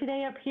 below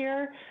today up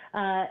here.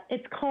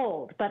 It's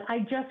cold, but I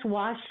just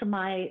washed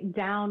my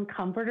down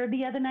comforter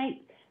the other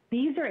night.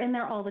 These are in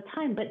there all the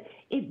time, but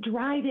it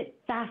dried it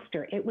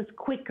faster. It was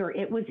quicker.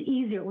 It was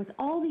easier. It was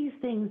all these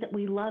things that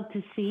we love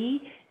to see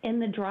in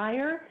the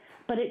dryer,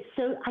 but it's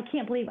so, I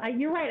can't believe,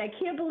 you're right, I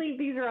can't believe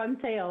these are on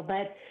sale,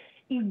 but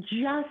you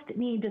just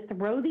need to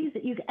throw these.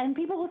 And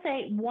people will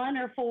say 1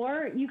 or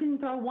 4. You can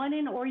throw 1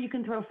 in or you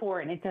can throw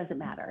 4 in. It doesn't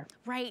matter.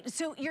 Right.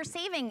 So you're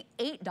saving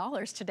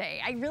 $8 today.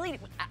 I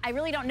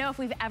really don't know if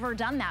we've ever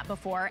done that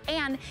before.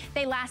 And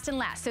they last and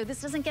last. So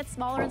this doesn't get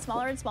smaller and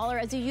smaller and smaller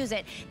as you use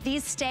it.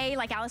 These stay,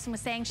 like Allison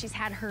was saying, she's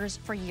had hers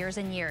for years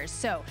and years.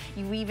 So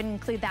you even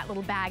include that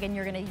little bag and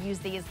you're going to use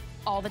these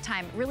all the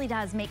time. It really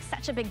does make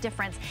such a big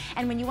difference.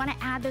 And when you want to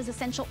add those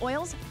essential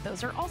oils,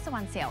 those are also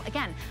on sale.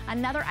 Again,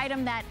 another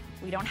item that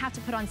we don't have to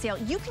put on sale.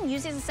 You can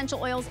use these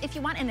essential oils if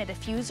you want in a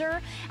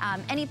diffuser,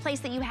 any place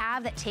that you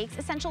have that takes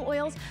essential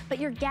oils, but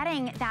you're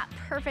getting that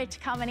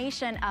perfect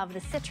combination of the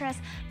citrus,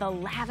 the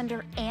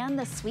lavender, and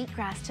the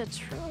sweetgrass to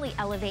truly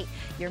elevate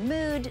your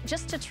mood,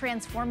 just to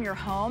transform your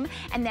home,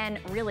 and then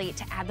really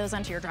to add those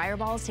onto your dryer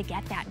balls to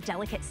get that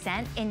delicate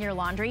scent in your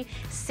laundry.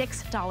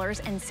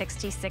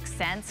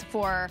 $6.66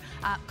 for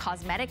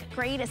cosmetic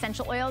grade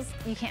essential oils.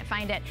 You can't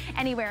find it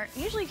anywhere.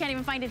 Usually you can't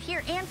even find it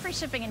here, and free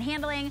shipping and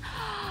handling.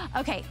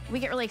 Okay, we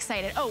get really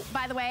excited. Oh,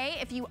 by the way,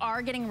 if you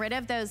are getting rid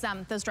of those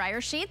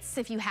dryer sheets,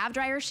 if you have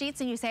dryer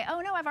sheets and you say,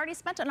 oh no, I've already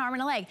spent an arm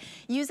and a leg,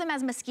 use them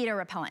as mosquito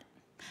repellent.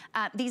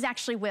 These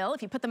actually will,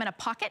 if you put them in a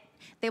pocket,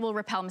 they will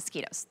repel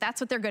mosquitoes. That's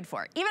what they're good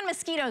for. Even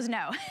mosquitoes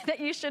know that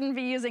you shouldn't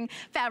be using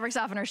fabric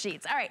softener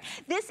sheets. All right,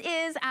 this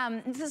is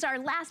our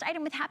last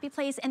item with Happy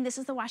Place, and this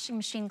is the washing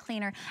machine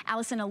cleaner.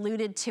 Allison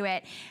alluded to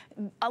it.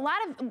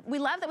 We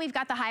love that we've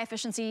got the high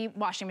efficiency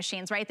washing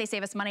machines, right? They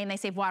save us money and they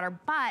save water,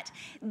 but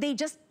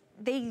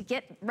they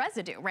get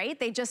residue, right?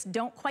 They just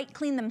don't quite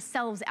clean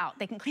themselves out.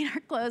 They can clean our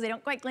clothes, they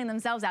don't quite clean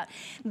themselves out.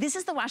 This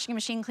is the washing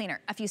machine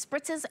cleaner. A few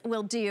spritzes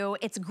will do.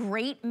 It's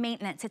great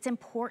maintenance. It's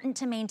important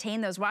to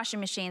maintain those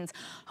washing machines.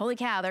 Holy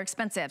cow, they're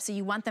expensive. So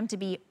you want them to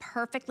be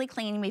perfectly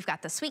clean. We've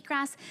got the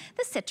sweetgrass,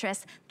 the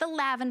citrus, the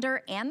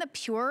lavender, and the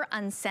pure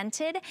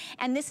unscented.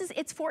 And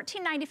it's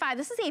 $14.95.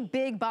 This is a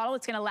big bottle.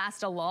 It's gonna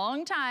last a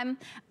long time.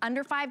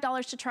 Under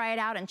 $5 to try it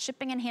out, and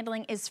shipping and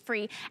handling is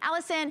free.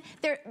 Allison,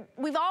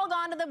 we've all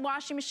gone to the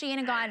washing machine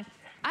and gone,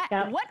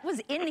 what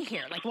was in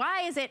here? Like,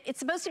 why is it's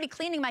supposed to be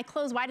cleaning my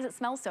clothes. Why does it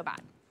smell so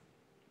bad?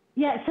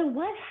 Yeah, so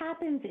what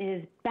happens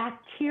is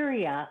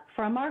bacteria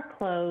from our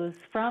clothes,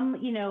 from,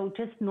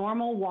 just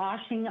normal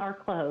washing our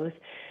clothes,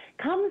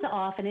 comes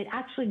off and it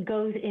actually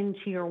goes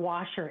into your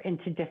washer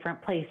into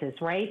different places,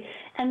 right?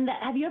 And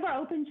have you ever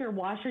opened your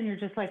washer and you're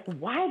just like,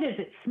 why does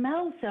it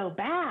smell so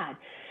bad?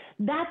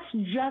 That's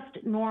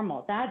just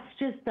normal. That's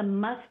just the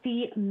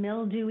musty,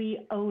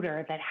 mildewy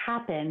odor that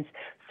happens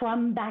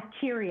from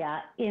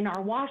bacteria in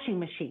our washing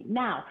machine.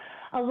 Now,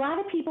 a lot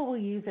of people will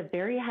use a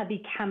very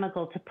heavy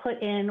chemical to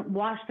put in,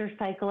 wash their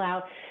cycle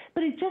out,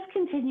 but it just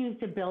continues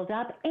to build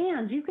up,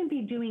 and you can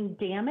be doing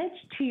damage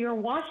to your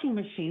washing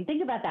machine.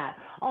 Think about that.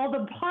 All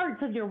the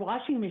parts of your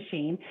washing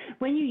machine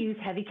when you use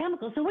heavy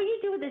chemicals. So what you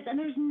do with this, and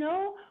there's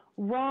no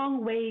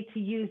wrong way to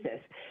use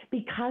this,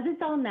 because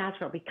it's all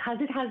natural, because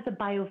it has the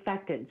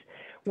bioeffectants.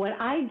 What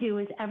I do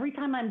is every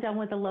time I'm done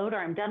with the load or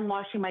I'm done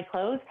washing my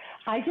clothes,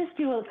 I just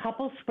do a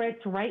couple spritz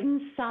right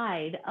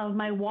inside of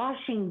my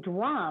washing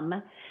drum,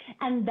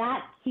 and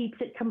that keeps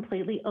it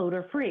completely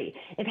odor-free.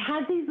 It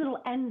has these little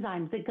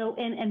enzymes that go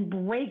in and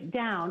break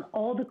down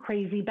all the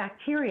crazy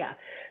bacteria.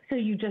 So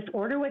you just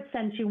order what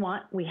scent you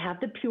want. We have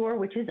the pure,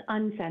 which is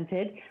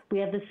unscented. We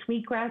have the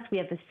sweetgrass, we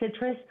have the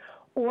citrus,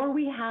 or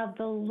we have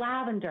the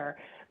lavender,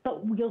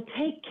 but we'll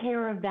take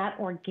care of that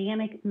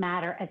organic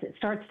matter as it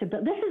starts to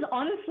build. This is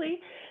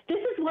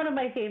one of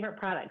my favorite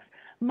products.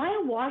 My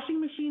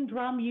washing machine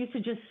drum used to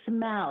just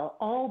smell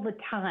all the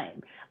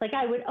time. Like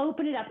I would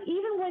open it up,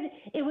 even when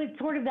it would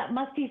sort of, that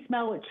musty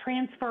smell would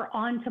transfer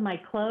onto my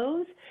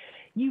clothes.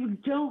 You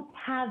don't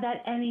have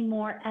that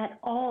anymore at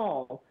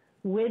all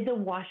with the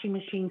washing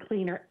machine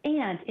cleaner,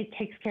 and it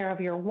takes care of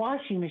your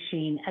washing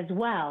machine as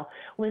well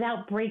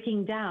without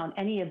breaking down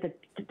any of the,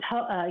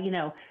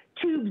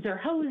 tubes or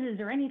hoses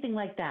or anything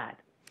like that.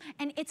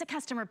 And it's a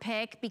customer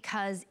pick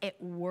because it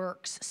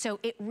works. So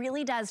it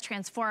really does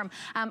transform.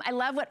 I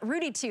love what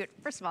Rudy Toot,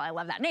 first of all, I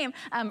love that name.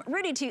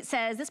 Rudy Toot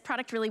says, this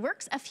product really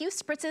works. A few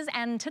spritzes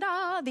and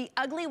ta-da, the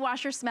ugly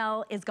washer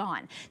smell is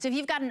gone. So if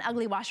you've got an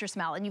ugly washer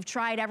smell and you've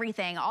tried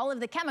everything, all of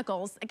the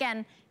chemicals,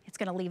 again, it's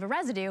gonna leave a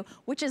residue,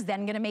 which is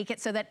then gonna make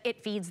it so that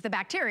it feeds the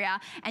bacteria,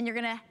 and you're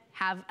gonna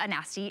have a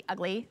nasty,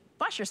 ugly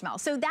washer smell.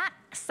 So that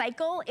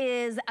cycle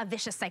is a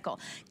vicious cycle.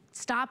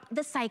 Stop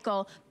the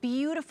cycle.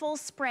 Beautiful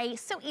spray,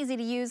 so easy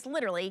to use,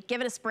 literally. Give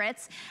it a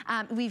spritz.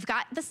 We've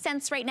got the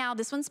scents right now.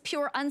 This one's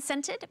pure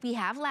unscented. We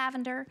have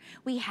lavender,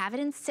 we have it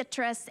in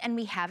citrus, and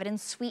we have it in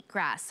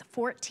sweetgrass.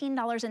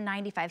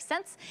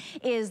 $14.95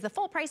 is the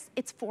full price.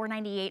 It's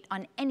 $4.98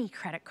 on any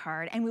credit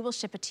card, and we will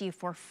ship it to you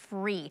for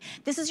free.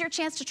 This is your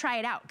chance to try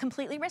it out,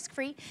 completely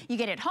risk-free. You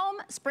get it home,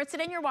 spritz it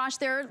in your wash.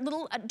 There are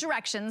little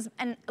directions,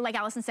 and like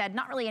Allison said,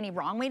 not really any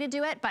wrong way to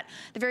do it, but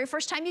the very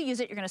first time you use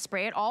it, you're gonna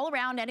spray it all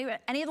around any of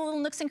the little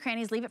nooks and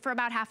crannies, leave it for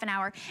about half an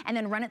hour, and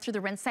then run it through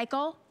the rinse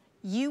cycle.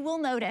 You will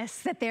notice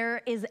that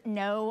there is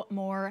no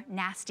more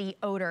nasty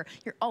odor.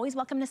 You're always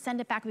welcome to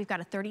send it back. We've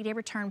got a 30-day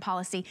return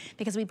policy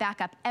because we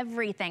back up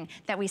everything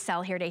that we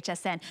sell here at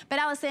HSN. But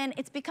Allison,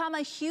 it's become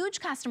a huge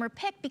customer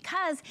pick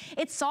because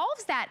it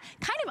solves that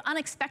kind of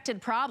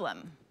unexpected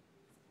problem.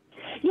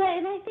 Yeah,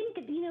 and I think,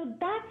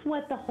 that's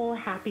what the whole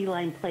Happy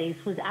Line place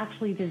was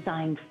actually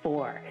designed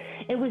for.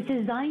 It was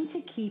designed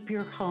to keep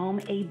your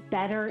home a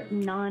better,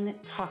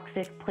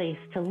 non-toxic place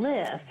to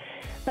live.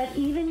 But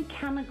even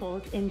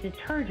chemicals in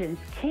detergents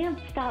can't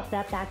stop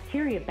that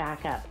bacteria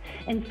backup.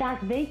 In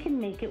fact, they can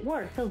make it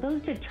worse. So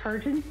those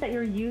detergents that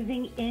you're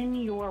using in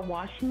your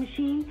washing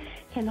machine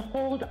can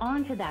hold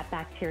on to that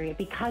bacteria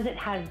because it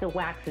has the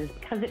waxes,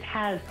 because it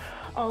has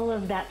all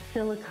of that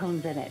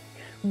silicones in it.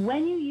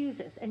 When you use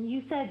this, and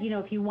you said,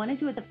 if you want to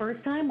do it the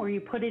first time where you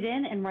put it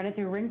in and run it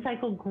through rinse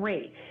cycle,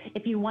 great.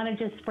 If you want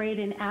to just spray it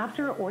in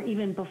after or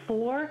even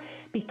before,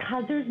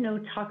 because there's no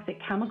toxic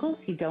chemicals,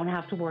 you don't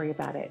have to worry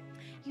about it.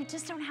 You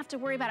just don't have to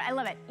worry about it. I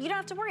love it. You don't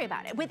have to worry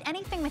about it. With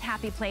anything with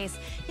Happy Place,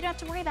 you don't have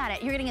to worry about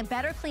it. You're getting a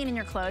better clean in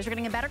your clothes. You're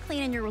getting a better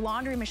clean in your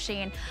laundry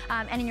machine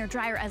and in your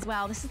dryer as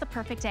well. This is the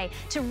perfect day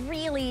to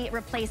really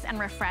replace and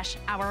refresh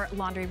our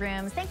laundry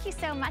rooms. Thank you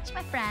so much,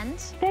 my friend.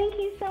 Thank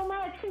you so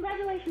much.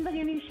 Congratulations on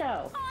your new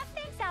show. Aw,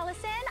 thanks,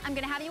 Allison. I'm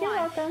going to have you You're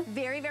on welcome.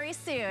 very, very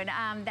soon.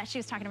 That she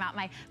was talking about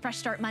my Fresh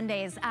Start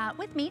Mondays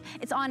with me.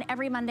 It's on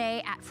every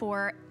Monday at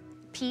 4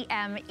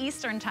 p.m.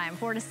 Eastern time,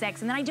 4 to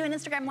 6. And then I do an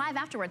Instagram live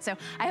afterwards. So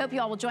I hope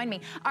you all will join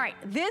me. All right,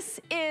 this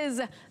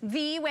is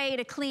the way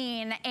to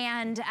clean.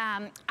 And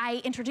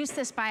I introduced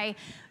this by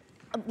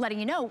letting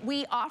you know,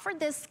 we offered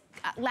this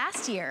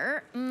last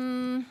year,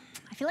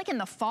 I feel like in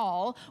the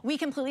fall, we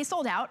completely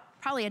sold out.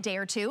 Probably a day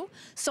or two,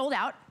 sold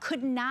out,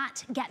 could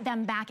not get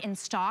them back in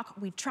stock.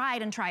 We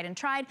tried and tried and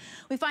tried.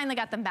 We finally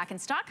got them back in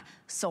stock,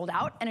 sold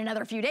out in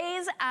another few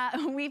days.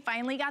 We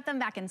finally got them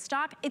back in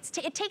stock.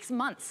 It takes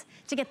months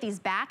to get these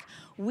back.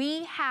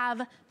 We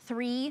have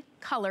 3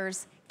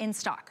 colors in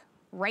stock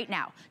right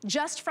now.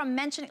 Just from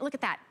mentioning, look at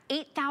that,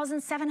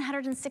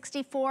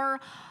 8,764.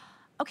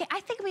 Okay,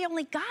 I think we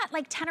only got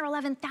like 10 or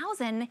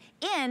 11,000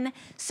 in.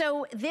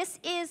 So this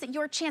is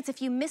your chance.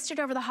 If you missed it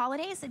over the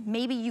holidays,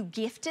 maybe you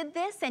gifted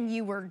this and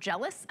you were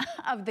jealous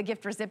of the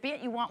gift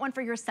recipient. You want one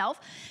for yourself.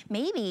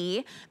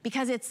 Maybe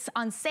because it's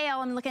on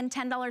sale and looking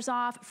 $10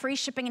 off, free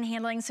shipping and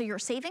handling, so you're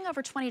saving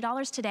over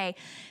 $20 today.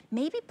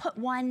 Maybe put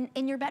one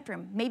in your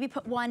bedroom. Maybe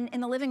put one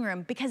in the living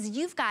room because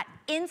you've got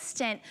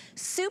instant,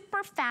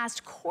 super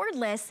fast,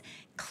 cordless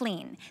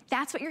clean.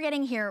 That's what you're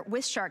getting here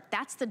with Shark.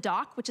 That's the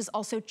dock, which is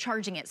also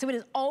charging it. So it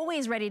is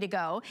always ready to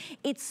go.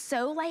 It's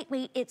so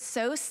lightweight, it's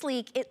so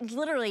sleek. It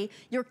literally,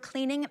 your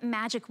cleaning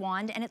magic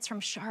wand, and it's from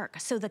Shark.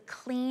 So the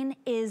clean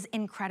is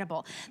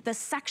incredible. The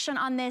suction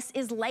on this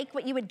is like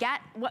what you would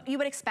get, what you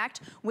would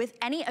expect with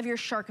any of your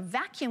Shark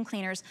vacuum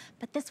cleaners,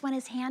 but this one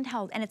is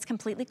handheld and it's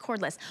completely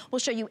cordless. We'll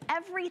show you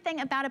everything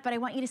about it, but I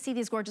want you to see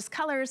these gorgeous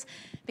colors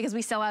because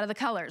we sell out of the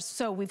colors.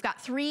 So we've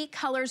got 3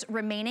 colors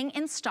remaining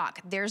in stock.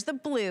 There's the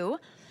blue,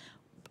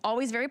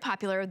 always very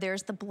popular.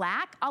 There's the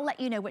black. I'll let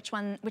you know which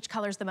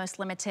color is the most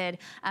limited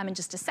in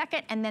just a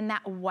second. And then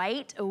that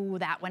white, oh,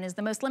 that one is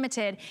the most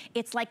limited.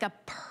 It's like a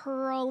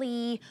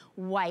pearly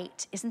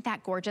white. Isn't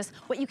that gorgeous?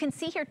 What you can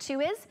see here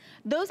too is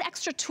those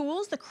extra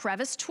tools, the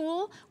crevice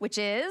tool, which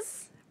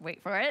is,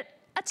 wait for it,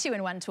 a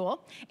 2-in-1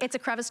 tool. It's a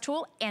crevice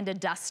tool and a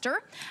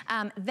duster.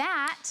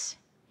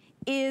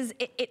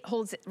 It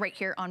holds it right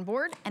here on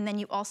board, and then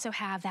you also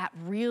have that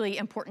really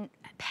important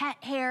pet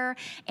hair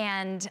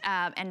and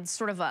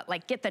sort of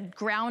like get the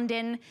ground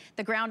in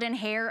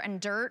hair and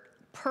dirt,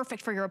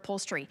 perfect for your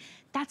upholstery.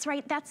 That's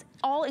right, that's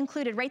all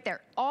included right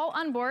there, all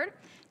on board.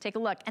 Take a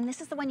look, and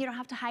this is the one you don't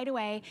have to hide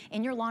away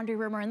in your laundry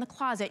room or in the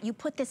closet. You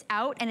put this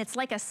out and it's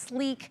like a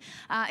sleek,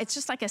 it's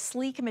just like a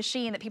sleek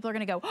machine that people are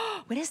gonna go,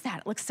 oh, what is that?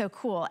 It looks so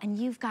cool. And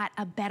you've got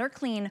a better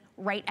clean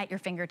right at your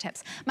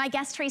fingertips. My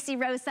guest, Tracy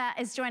Rosa,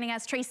 is joining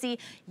us. Tracy,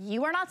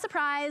 you are not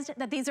surprised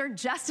that these are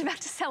just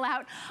about to sell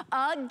out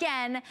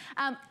again.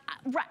 I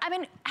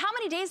mean, how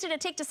many days did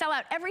it take to sell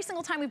out? Every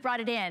single time we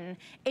brought it in,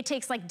 it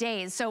takes like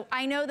days. So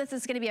I know this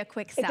is gonna be a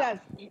quick sell. It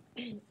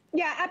does.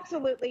 Yeah,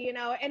 absolutely,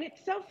 and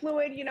it's so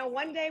fluid,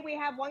 one day we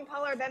have one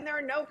color, then there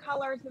are no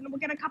colors, and then we'll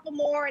get a couple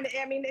more, and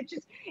I mean,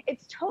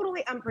 it's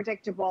totally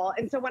unpredictable.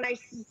 And so when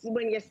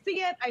you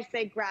see it, I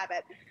say grab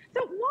it.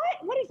 So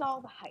what is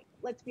all the hype?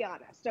 Let's be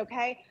honest,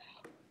 okay?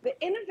 The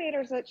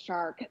innovators at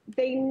Shark,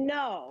 they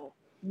know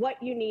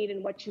what you need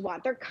and what you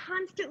want. They're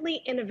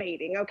constantly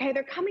innovating, okay?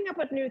 They're coming up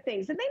with new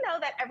things, and they know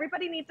that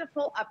everybody needs a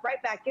full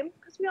upright vacuum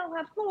because we all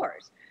have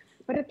floors.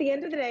 But at the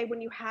end of the day, when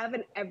you have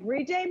an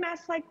everyday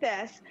mess like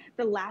this,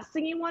 the last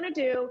thing you want to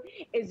do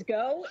is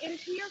go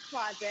into your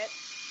closet,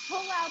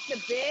 pull out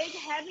the big,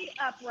 heavy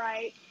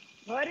upright,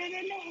 put it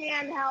in the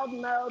handheld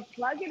mode,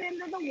 plug it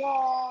into the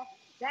wall,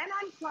 then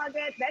unplug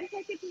it, then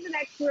take it to the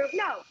next room.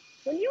 No,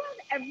 when you have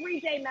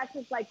everyday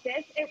messes like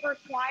this, it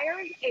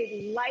requires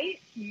a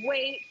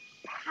lightweight,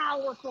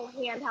 powerful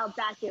handheld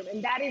vacuum.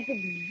 And that is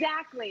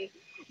exactly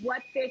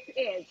what this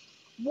is.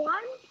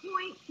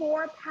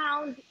 1.4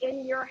 pounds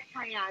in your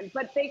hand,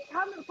 but they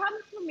comes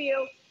from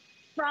you,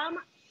 from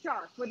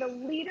Shark. We're the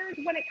leaders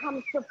when it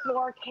comes to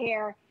floor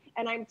care,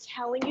 and I'm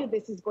telling you,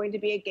 this is going to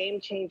be a game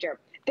changer.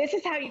 This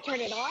is how you turn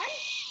it on.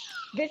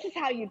 This is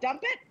how you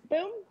dump it.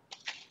 Boom.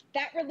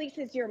 that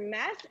releases your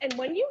mess. And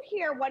when you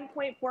hear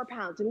 1.4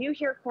 pounds and you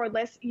hear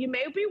cordless, you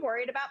may be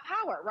worried about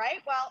power,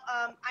 right? Well,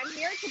 I'm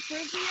here to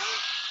prove to you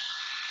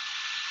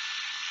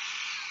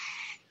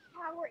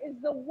power is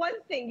the one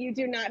thing you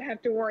do not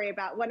have to worry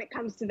about when it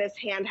comes to this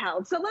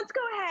handheld. So let's go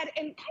ahead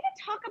and kind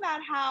of talk about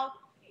how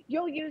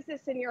you'll use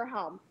this in your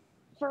home.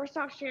 First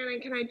off,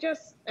 Shannon,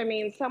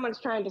 someone's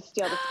trying to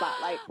steal the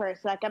spotlight for a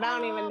second. I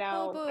don't even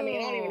know. Boo-boo.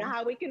 I don't even know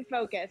how we can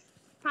focus.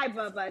 Hi,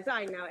 Bubba.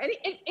 I know. And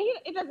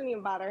it doesn't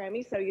even bother him.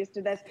 He's so used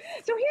to this.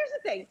 So here's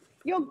the thing.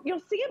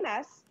 You'll see a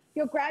mess.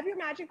 You'll grab your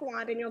magic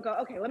wand and you'll go,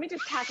 okay, let me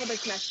just tackle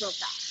this mess real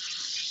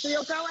fast. So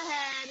you'll go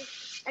ahead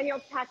and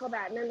you'll tackle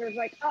that. And then there's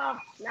like, oh,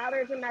 now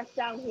there's a mess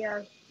down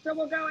here. So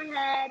we'll go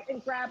ahead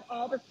and grab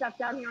all the stuff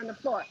down here on the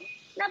floor.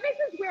 Now, this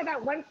is where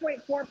that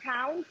 1.4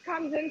 pounds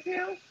comes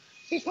into,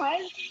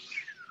 because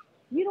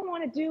you don't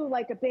want to do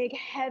like a big,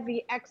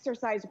 heavy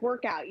exercise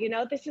workout. You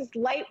know, this is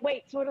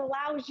lightweight, so it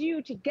allows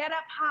you to get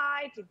up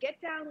high, to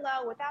get down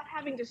low without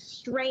having to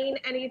strain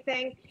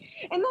anything.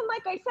 And then,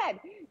 like I said,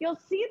 you'll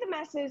see the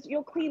messes,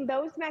 you'll clean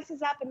those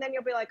messes up, and then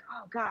you'll be like,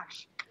 oh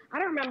gosh, I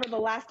don't remember the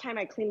last time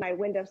I cleaned my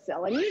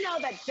windowsill. And you know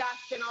that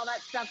dust and all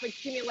that stuff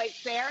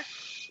accumulates there.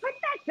 Put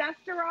that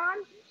duster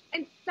on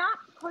and stop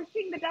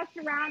pushing the dust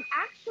around.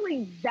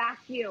 Actually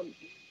vacuum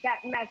that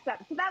mess up.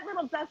 So that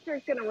little duster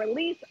is going to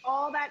release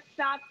all that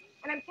stuff.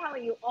 And I'm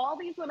telling you, all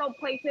these little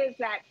places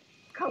that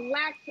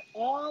collect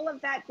all of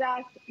that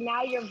dust,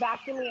 now you're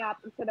vacuuming up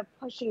instead of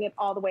pushing it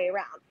all the way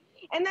around.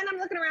 And then I'm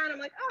looking around, I'm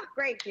like, oh,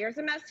 great, here's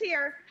a mess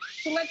here.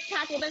 So let's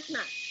tackle this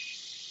mess.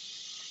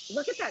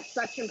 Look at that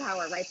suction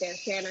power right there,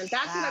 Shannon.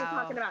 That's what I'm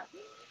talking about.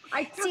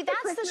 I took the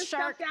Christmas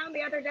stuff down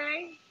the other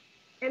day,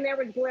 and there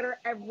was glitter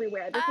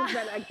everywhere. This has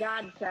been a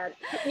godsend,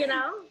 you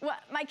know? Well,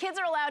 my kids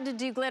are allowed to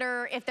do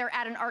glitter if they're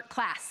at an art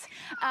class.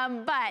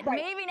 But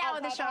maybe now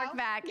with the Shark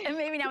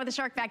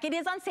Vac, it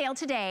is on sale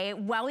today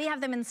while we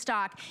have them in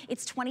stock.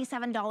 It's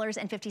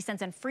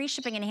 $27.50 and free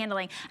shipping and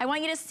handling. I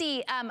want you to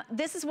see,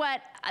 this is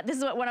what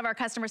one of our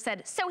customers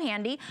said, so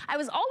handy. I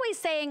was always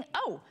saying,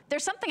 oh,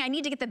 there's something I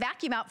need to get the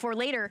vacuum out for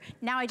later.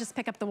 Now I just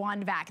pick up the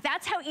wand vac.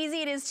 That's how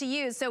easy it is to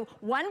use. So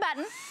one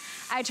button,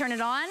 I turn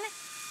it on.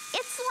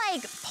 It's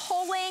like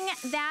pulling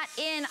that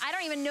in. I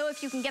don't even know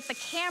if you can get the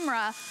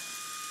camera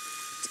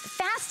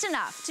fast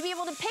enough to be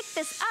able to pick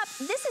this up.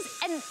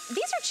 And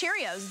these are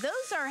Cheerios.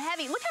 Those are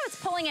heavy. Look how it's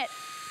pulling it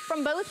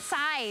from both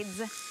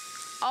sides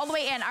all the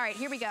way in. All right,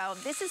 here we go.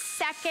 This is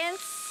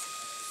seconds.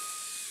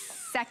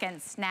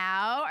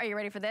 Now, are you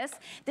ready for this?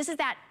 This is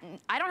that,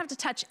 I don't have to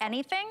touch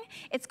anything.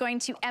 It's going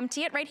to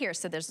empty it right here.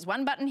 So there's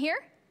one button here.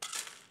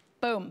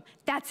 Boom,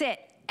 that's it.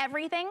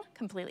 Everything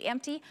completely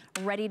empty,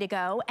 ready to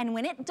go. And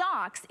when it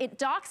docks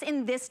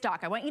in this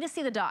dock. I want you to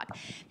see the dock,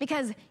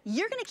 because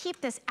you're gonna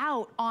keep this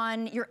out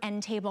on your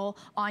end table,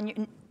 on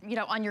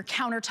your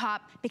countertop,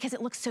 because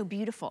it looks so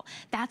beautiful.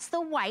 That's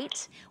the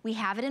white. We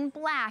have it in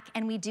black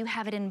and we do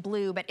have it in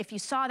blue, but if you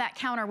saw that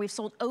counter, we've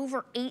sold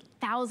over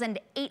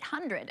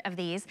 8,800 of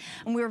these,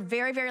 and we're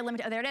very, very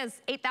limited. Oh, there it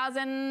is,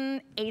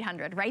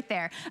 8,800 right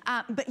there.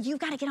 But you've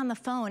got to get on the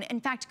phone. In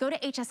fact, go to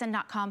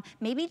hsn.com,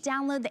 maybe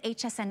download the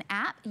HSN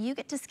app. You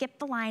get to skip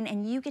the line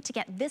and you get to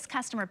get this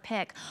customer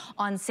pick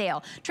on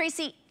sale.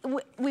 Tracy,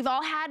 we've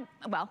all had,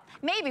 well,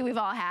 maybe we've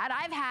all had,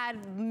 I've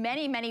had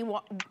many, many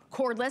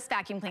cordless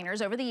vacuum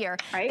cleaners over the year.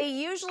 Right. They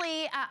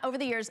usually, over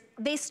the years,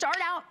 they start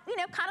out,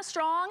 kind of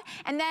strong,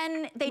 and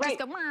then they just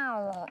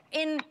go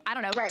in, I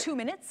don't know, 2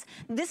 minutes.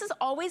 This is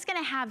always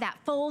gonna have that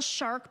full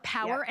Shark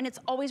power, and it's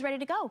always ready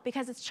to go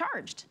because it's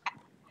charged.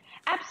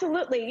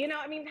 Absolutely.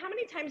 How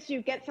many times do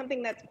you get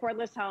something that's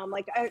cordless home,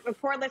 like a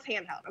cordless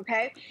handheld,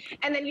 okay?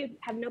 And then you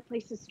have no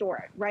place to store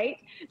it, right?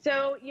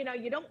 So, you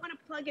don't want to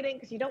plug it in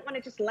because you don't want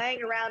it just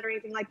laying around or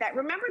anything like that.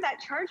 Remember that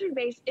charging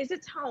base is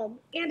its home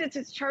and it's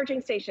its charging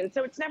station.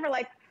 So it's never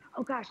like,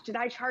 oh gosh, did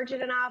I charge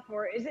it enough,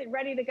 or is it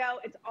ready to go?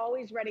 It's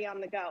always ready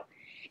on the go.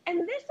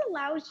 And this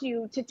allows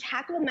you to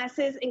tackle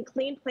messes and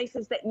clean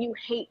places that you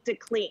hate to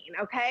clean,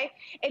 okay?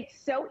 It's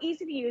so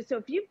easy to use. So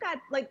if you've got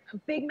like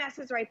big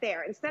messes right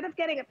there, instead of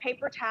getting a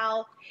paper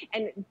towel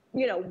and,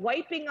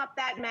 wiping up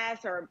that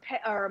mess, or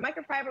a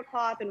microfiber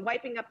cloth and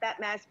wiping up that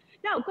mess,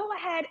 no, go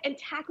ahead and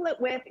tackle it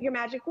with your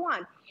magic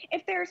wand.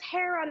 If there's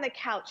hair on the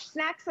couch,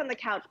 snacks on the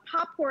couch,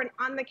 popcorn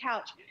on the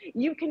couch,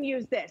 you can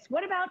use this.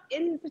 What about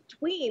in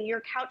between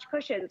your couch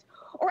cushions,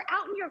 or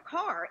out in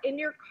in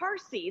your car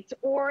seats,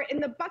 or in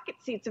the bucket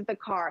seats of the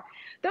car?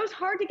 Those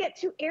hard to get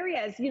to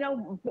areas,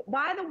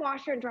 by the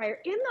washer and dryer,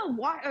 in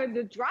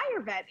the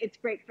dryer vent, it's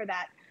great for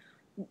that.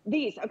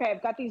 Okay,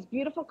 I've got these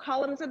beautiful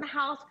columns in the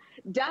house.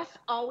 Dust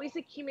always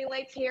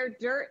accumulates here,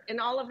 dirt and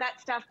all of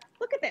that stuff.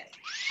 Look at this.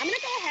 I'm gonna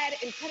go ahead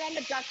and put on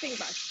the dusting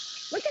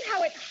brush. Look at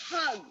how it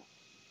hugs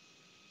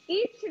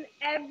each and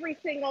every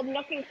single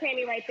nook and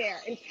cranny right there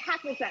and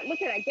tackles that.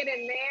 Look at that, get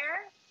in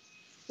there.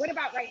 What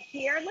about right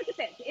here? Look at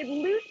this. It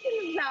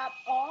loosens up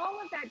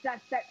all of that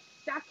dust that's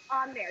stuck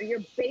on there. Your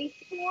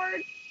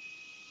baseboards,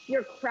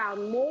 your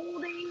crown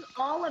molding,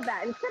 all of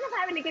that. Instead of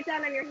having to get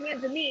down on your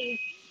hands and knees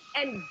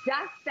and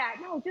dust that,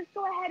 no, just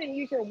go ahead and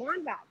use your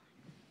wand vac.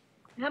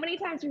 How many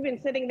times have you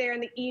been sitting there in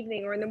the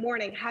evening or in the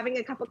morning having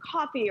a cup of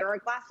coffee or a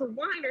glass of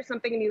wine or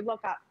something and you look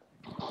up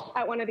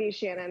at one of these,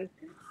 Shannon?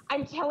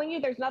 I'm telling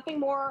you, there's nothing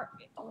more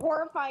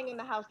horrifying in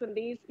the house than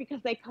these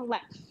because they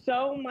collect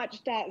so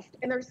much dust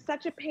and they're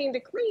such a pain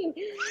to clean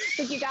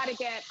that you got to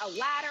get a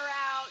ladder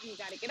out, you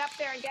got to get up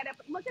there and get it.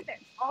 But look at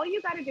this. All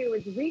you got to do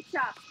is reach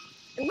up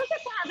and look at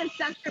how this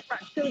duster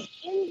brush goes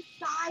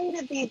inside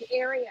of these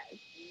areas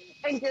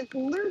and just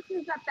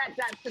loosens up that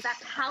dust. So that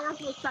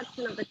powerful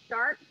suction of the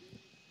shark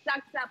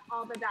sucks up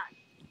all the dust.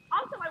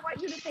 Also, I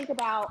want you to think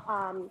about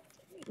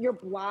your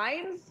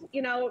blinds,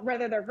 you know,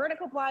 whether they're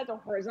vertical blinds or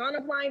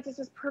horizontal blinds. This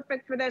is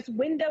perfect for this.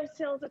 Window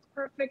sills, it's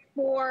perfect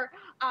for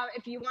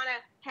if you want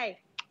to, hey,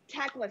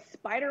 tackle a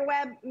spider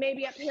web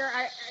maybe up here.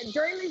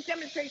 During these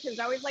demonstrations,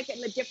 I always like it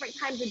in the different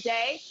times of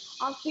day.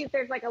 I'll see if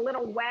there's like a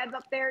little web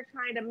up there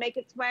trying to make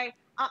its way.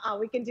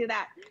 We can do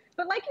that.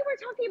 But like you were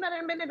talking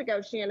about a minute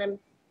ago, Shannon,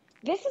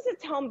 this is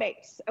its home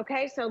base,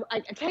 okay? So I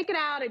take it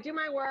out, I do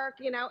my work,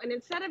 you know, and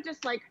instead of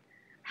just like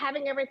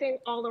having everything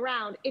all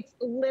around, it's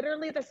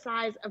literally the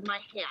size of my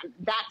hand.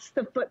 That's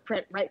the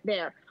footprint right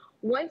there.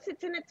 Once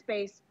it's in its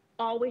base,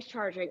 always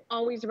charging,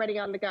 always ready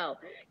on the go.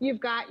 You've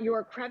got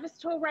your crevice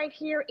tool right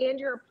here and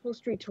your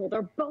upholstery tool.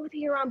 They're both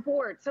here on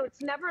board. So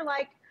it's never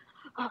like,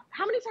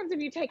 how many times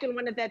have you taken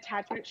one of the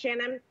attachments,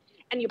 Shannon,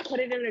 and you put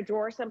it in a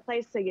drawer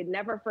someplace so you'd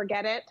never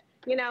forget it,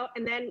 you know,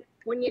 and then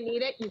when you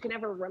need it, you can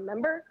never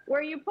remember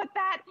where you put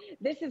that.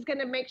 This is going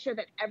to make sure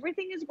that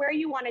everything is where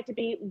you want it to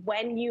be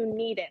when you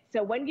need it.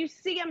 So when you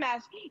see a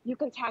mess, you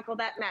can tackle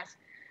that mess.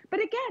 But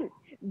again,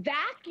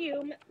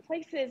 vacuum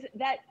places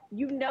that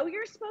you know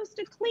you're supposed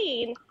to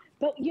clean,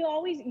 but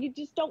you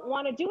just don't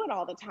want to do it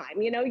all the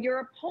time. You know, your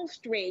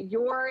upholstery,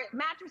 your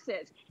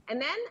mattresses.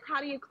 And then how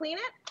do you clean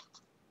it?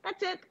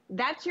 That's it.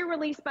 That's your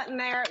release button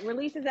there. It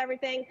releases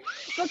everything.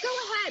 But go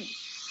ahead.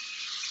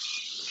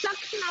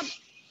 Suction up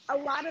a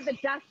lot of the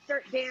dust,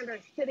 dirt, dander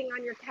sitting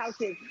on your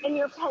couches and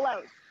your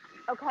pillows,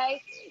 okay?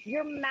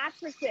 Your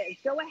mattresses.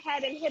 Go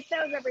ahead and hit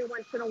those every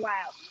once in a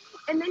while.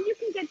 And then you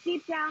can get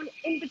deep down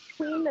in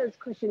between those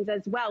cushions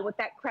as well with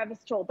that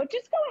crevice tool. But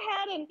just go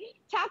ahead and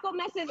tackle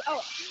messes.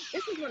 Oh,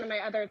 this is one of my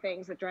other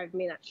things that drives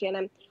me nuts,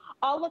 Shannon.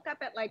 I'll look up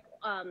at like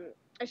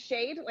a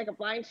shade, like a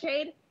blind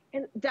shade,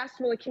 and dust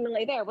will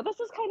accumulate there. Well,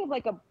 this is kind of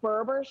like a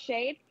Berber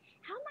shade.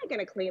 How am I going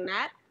to clean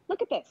that?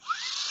 Look at this.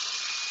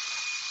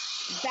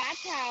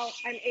 That's how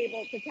I'm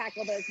able to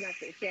tackle those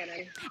messes,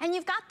 Shannon. And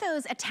you've got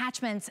those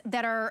attachments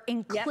that are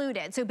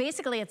included. Yep. So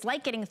basically it's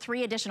like getting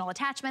 3 additional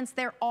attachments.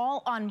 They're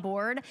all on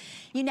board.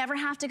 You never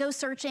have to go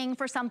searching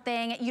for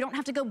something. You don't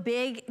have to go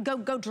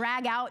go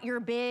drag out your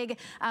big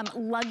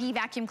luggy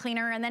vacuum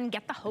cleaner and then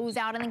get the hose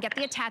out and then get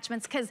the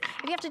attachments, because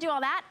if you have to do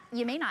all that,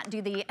 you may not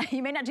do the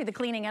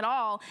cleaning at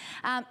all.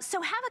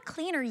 So have a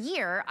cleaner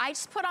year. I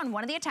just put on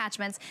one of the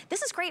attachments.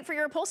 This is great for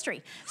your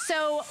upholstery.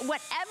 So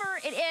whatever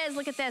it is,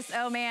 look at this.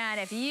 Oh man,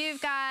 if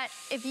you've got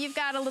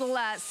a little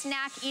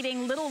snack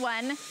eating little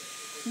one,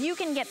 you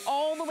can get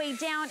all the way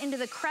down into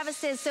the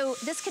crevices. So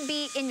this could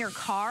be in your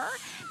car.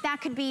 That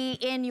could be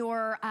in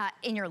your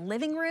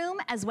living room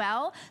as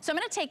well. So I'm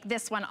gonna take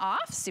this one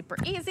off, super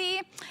easy.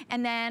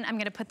 And then I'm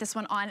gonna put this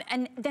one on.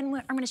 And then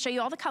I'm gonna show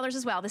you all the colors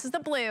as well. This is the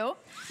blue.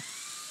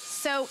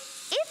 So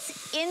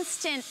it's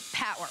instant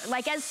power.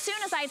 Like as soon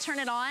as I turn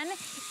it on,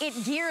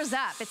 it gears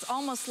up. It's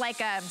almost like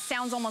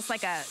sounds almost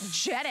like a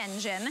jet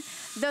engine.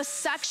 The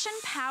suction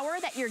power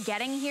that you're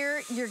getting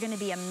here, you're gonna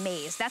be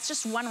amazed. That's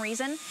just one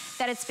reason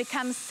that it's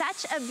become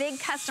such a big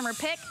customer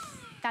pick.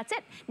 That's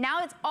it.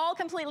 Now it's all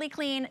completely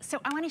clean. So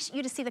I want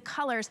you to see the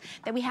colors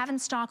that we have in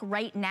stock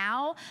right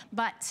now,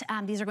 but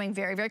these are going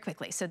very, very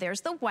quickly. So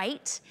there's the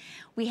white.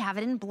 We have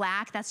it in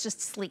black. That's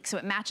just sleek. So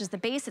it matches the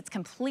base. It's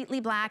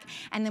completely black.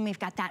 And then we've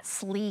got that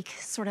sleek,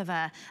 sort of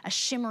a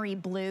shimmery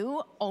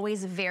blue,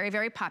 always very,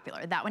 very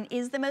popular. That one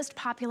is the most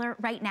popular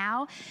right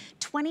now.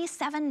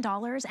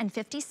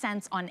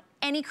 $27.50 on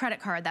any credit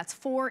card. That's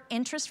 4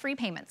 interest-free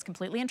payments,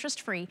 completely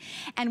interest-free.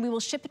 And we will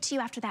ship it to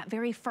you after that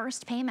very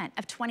first payment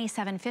of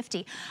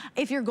 $27.50.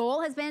 If your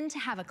goal has been to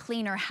have a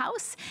cleaner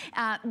house,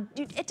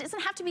 it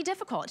doesn't have to be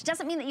difficult. It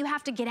doesn't mean that you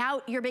have to get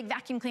out your big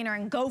vacuum cleaner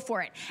and go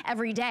for it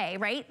every day,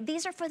 right?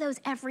 These are for those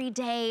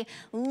everyday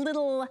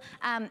little,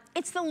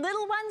 it's the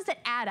little ones that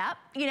add up,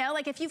 you know?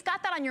 Like if you've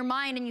got that on your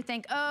mind and you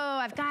think, oh,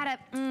 I've got it,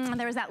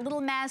 there's that little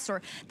mess,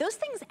 or those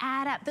things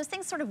add up, those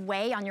things sort of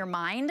weigh on your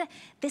mind.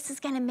 This is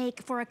gonna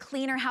make for a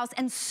cleaner house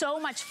and so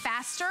much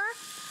faster.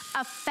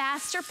 A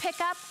faster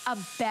pickup, a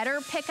better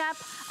pickup,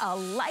 a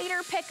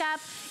lighter pickup.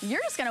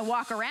 You're just gonna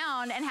walk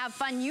around and have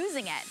fun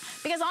using it.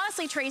 Because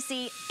honestly,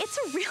 Tracy, it's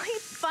a really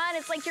fun,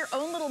 it's like your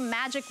own little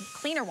magic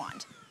cleaner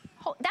wand.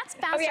 That's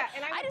faster. Oh, yeah,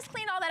 and I just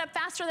cleaned all that up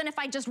faster than if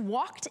I just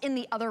walked in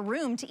the other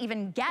room to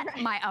even get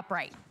my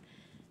upright.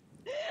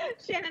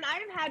 Shannon,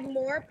 I've had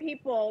more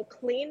people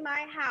clean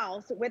my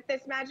house with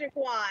this magic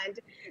wand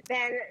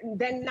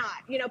than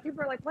not. You know,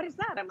 people are like, what is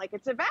that? I'm like,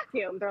 it's a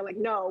vacuum. They're like,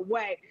 no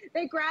way.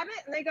 They grab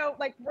it and they go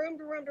like room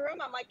to room to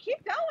room. I'm like, keep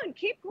going,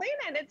 keep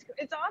cleaning.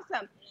 It's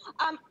awesome.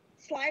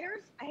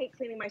 sliders, I hate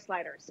cleaning my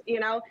sliders, you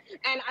know,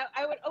 and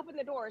I would open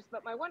the doors,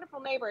 but my wonderful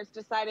neighbors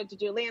decided to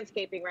do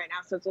landscaping right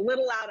now, so it's a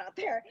little loud out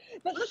there.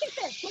 But look at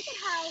this. Look at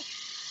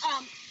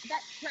how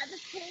that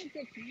crevice clean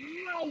gets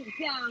right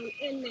down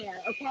in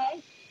there,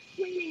 okay?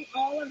 Cleaning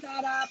all of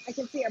that up. I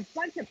can see a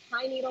bunch of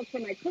pine needles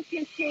from my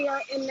Christmas tree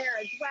are in there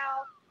as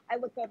well. I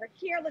look over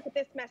here, look at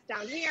this mess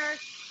down here.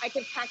 I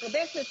can tackle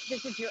this.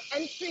 This is your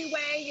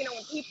entryway. You know,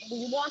 when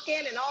you walk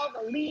in and all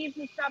the leaves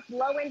and stuff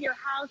blow into your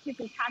house, you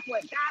can tackle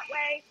it that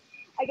way.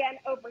 Again,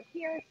 over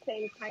here,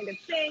 same kind of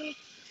thing.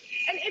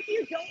 And if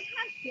you don't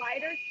have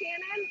sliders,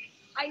 Shannon,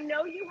 I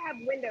know you have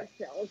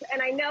windowsills,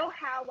 and I know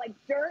how like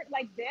dirt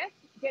like this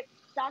gets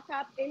stuck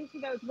up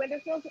into those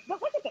windowsills.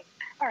 But look at this.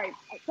 All right,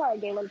 sorry,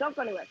 Galen, don't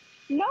go anywhere.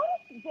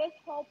 Notice this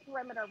whole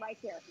perimeter right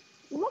here.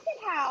 Look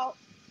at how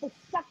the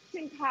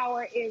suction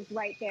power is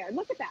right there.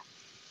 Look at that.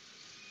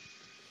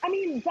 I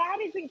mean, that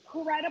is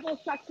incredible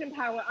suction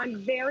power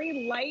on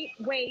very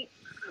lightweight,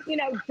 you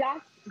know,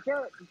 dust,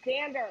 dirt,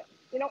 dander,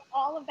 you know,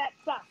 all of that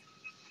stuff.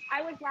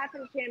 I was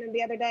laughing, Shannon,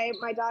 the other day,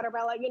 my daughter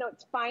Bella, you know,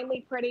 it's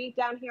finally pretty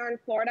down here in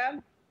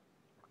Florida,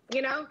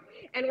 you know,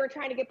 and we're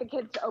trying to get the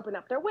kids to open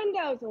up their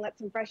windows and let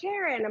some fresh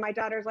air in. And my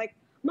daughter's like,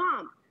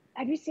 Mom,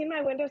 have you seen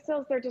my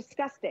windowsills? They're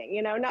disgusting,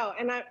 you know? No.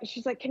 And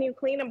she's like, can you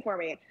clean them for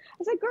me? I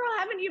was like, girl,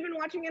 haven't you been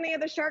watching any of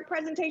the shark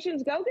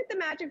presentations? Go get the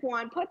magic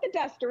wand, put the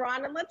duster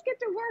on, and let's get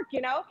to work, you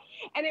know?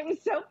 And it was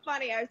so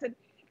funny. I said,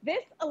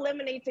 this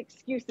eliminates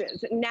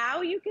excuses.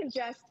 Now you can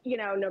just, you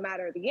know, no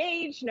matter the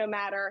age, no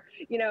matter,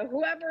 you know,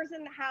 whoever's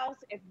in the house,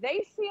 if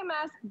they see a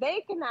mess,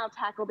 they can now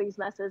tackle these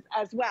messes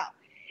as well.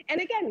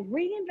 And again,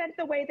 reinvent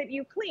the way that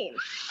you clean.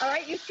 All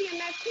right, you see a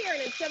mess here,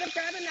 and instead of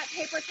grabbing that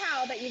paper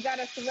towel that you got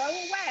to throw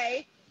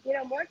away, you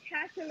know, more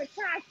cash in the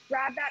trash,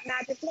 grab that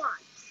magic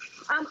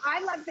wand.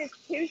 I love this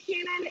too,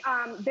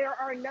 Shannon.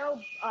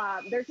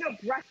 There's no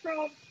brush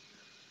roll,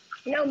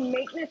 no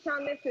maintenance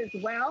on this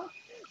as well.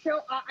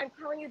 So I'm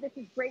telling you, this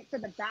is great for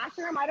the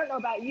bathroom. I don't know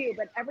about you,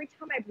 but every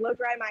time I blow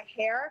dry my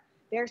hair,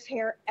 there's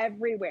hair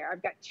everywhere.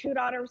 I've got 2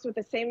 daughters with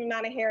the same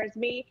amount of hair as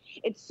me.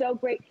 It's so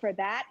great for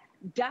that.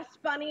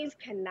 Dust bunnies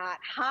cannot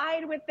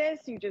hide with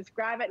this. You just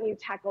grab it and you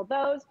tackle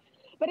those.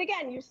 But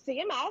again, you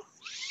see a mess,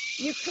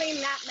 you clean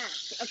that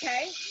mess,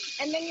 okay?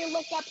 And then you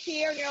look up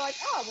here and you're like,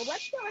 oh, well,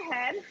 let's go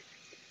ahead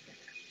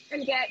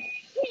and get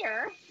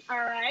here, all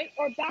right?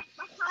 Or back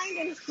behind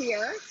in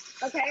here,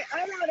 okay?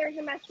 Oh, no, there's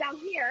a mess down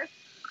here.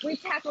 We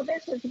tackle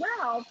this as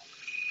well.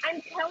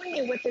 I'm telling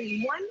you, with this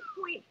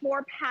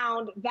 1.4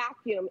 pound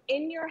vacuum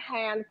in your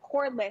hand,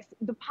 cordless,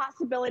 the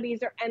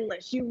possibilities are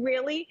endless. You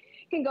really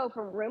can go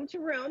from room to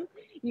room.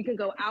 You can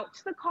go out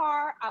to the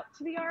car, out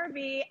to the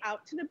RV,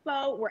 out to the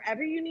boat,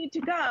 wherever you need to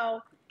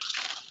go.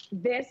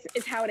 This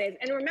is how it is.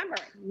 And remember,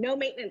 no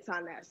maintenance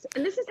on this.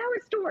 And this is how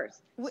it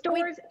stores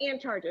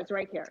and charges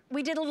right here.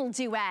 We did a little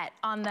duet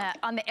on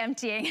the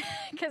emptying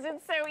because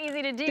it's so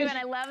easy to do, and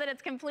I love that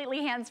it's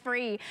completely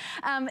hands-free.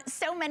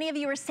 So many of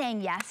you are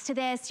saying yes to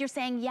this. You're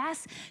saying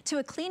yes to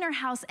a cleaner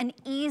house, an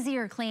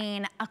easier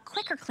clean, a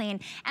quicker clean,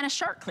 and a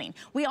Shark clean.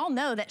 We all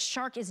know that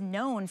Shark is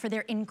known for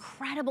their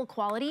incredible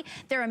quality,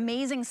 their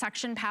amazing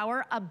suction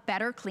power, a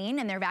better clean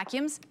in their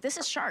vacuums. This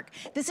is Shark.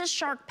 This is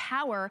Shark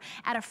power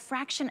at a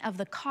fraction of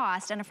the cost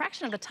and a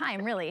fraction of the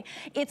time, really.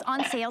 It's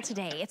on sale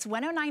today. It's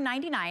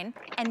 $109.99,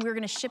 and we're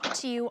gonna ship it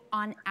to you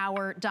on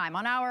our dime,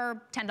 on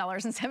our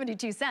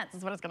 $10.72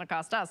 is what it's gonna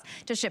cost us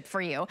to ship for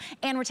you.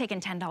 And we're taking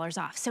 $10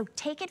 off. So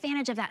take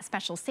advantage of that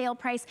special sale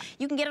price.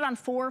 You can get it on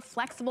 4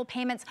 flexible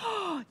payments.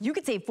 You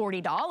could save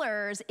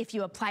 $40 if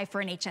you apply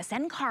for an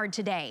HSN card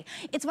today.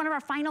 It's one of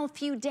our final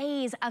few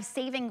days of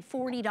saving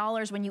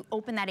 $40 when you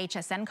open that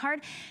HSN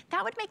card.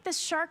 That would make this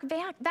Shark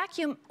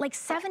vacuum like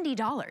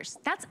 $70.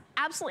 That's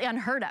absolutely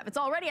unheard of. It's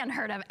already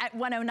unheard of at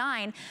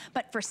 $109,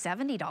 but for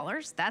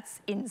 $70, that's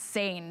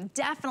insane.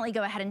 Definitely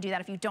go ahead and do that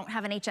if you don't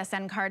have an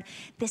HSN card.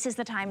 This is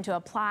the time to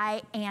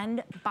apply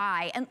and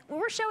buy. And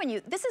we're showing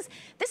you, this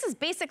is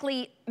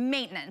basically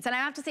maintenance. And I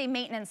have to say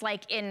maintenance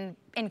like in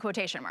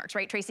quotation marks,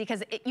 right, Tracy?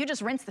 Because you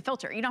just rinse the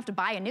filter. You don't have to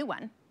buy a new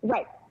one.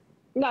 Right.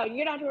 No,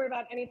 you don't have to worry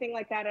about anything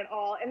like that at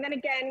all. And then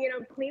again, you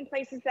know, clean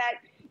places that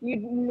you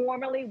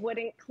normally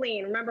wouldn't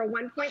clean. Remember,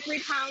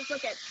 1.3 pounds.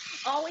 Look at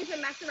always a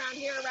mess around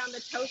here around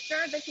the toaster.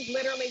 This is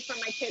literally from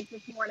my kids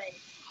this morning.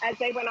 As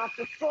they went off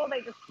to school,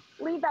 they just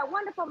leave that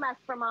wonderful mess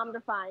for mom to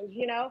find,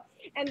 you know?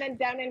 And then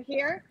down in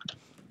here,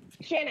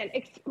 Shannon,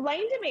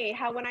 explain to me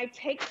how when I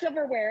take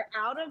silverware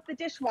out of the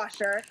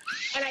dishwasher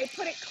and I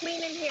put it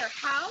clean in here,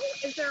 how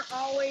is there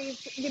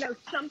always, you know,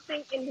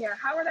 something in here?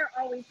 How are there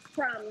always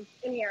crumbs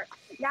in here?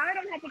 Now I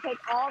don't have to take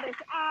all this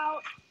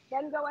out,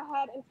 then go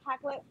ahead and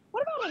tackle it.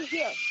 What about in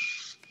here?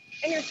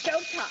 In your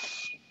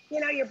stovetop? You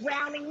know, you're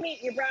browning meat,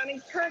 you're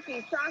browning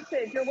turkey,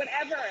 sausage, or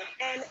whatever,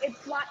 and it's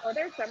fly. Oh,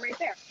 there's some right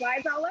there.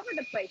 Flies all over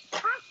the place.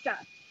 Pasta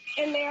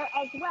in there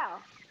as well.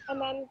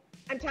 And then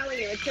I'm telling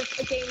you, it's just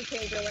a game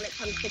changer when it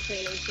comes to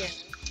cleaning, Shannon.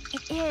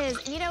 It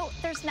is. You know,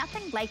 there's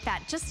nothing like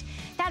that. Just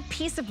that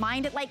peace of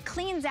mind. It like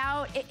cleans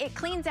out, it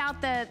cleans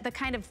out the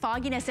kind of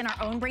fogginess in our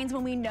own brains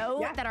when we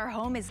know that our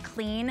home is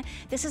clean.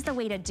 This is the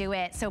way to do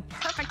it. So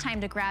perfect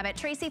time to grab it.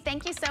 Tracy,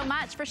 thank you so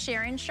much for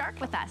sharing Shark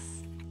with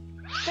us.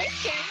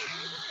 Thanks, Jen.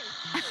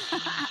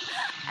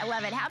 I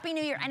love it. Happy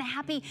New Year and a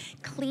happy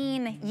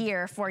clean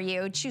year for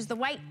you. Choose the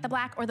white, the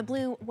black, or the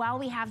blue while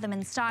we have them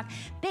in stock.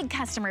 Big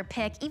customer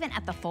pick, even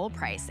at the full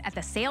price. At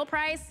the sale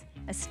price,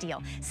 a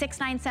steal.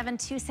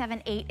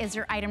 697278 is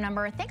your item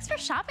number. Thanks for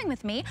shopping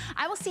with me.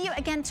 I will see you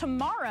again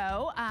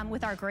tomorrow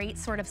with our great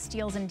sort of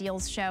steals and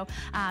deals show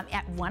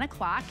at 1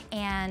 o'clock.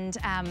 And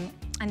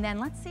then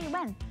let's see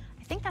when.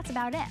 I think that's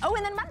about it. Oh,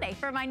 and then Monday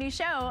for my new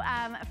show,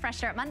 Fresh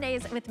Start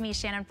Mondays with me,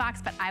 Shannon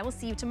Fox. But I will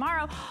see you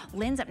tomorrow.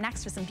 Lynn's up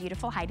next with some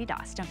beautiful Heidi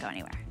Doss. Don't go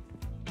anywhere.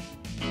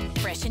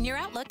 Freshen your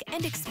outlook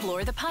and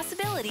explore the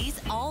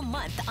possibilities all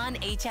month on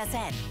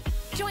HSN.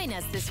 Join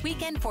us this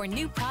weekend for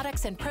new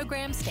products and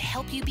programs to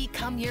help you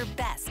become your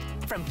best.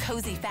 From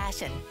cozy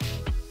fashion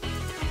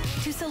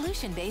to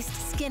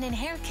solution-based skin and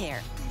hair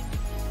care.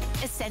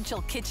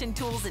 Essential kitchen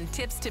tools and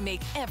tips to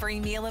make every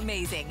meal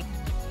amazing.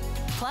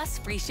 Plus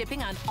free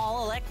shipping on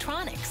all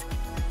electronics.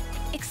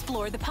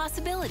 Explore the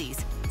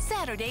possibilities.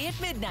 Saturday at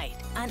midnight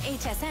on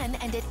HSN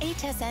and at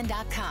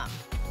hsn.com.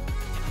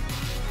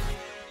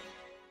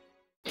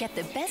 Get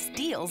the best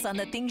deals on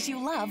the things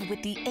you love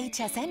with the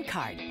HSN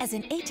card. As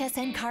an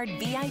HSN card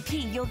VIP,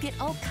 you'll get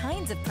all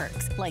kinds of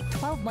perks, like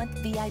 12-month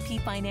VIP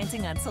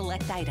financing on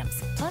select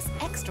items, plus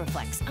extra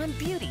flex on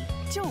beauty,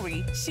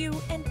 jewelry, shoe,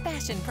 and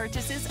fashion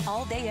purchases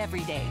all day,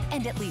 every day.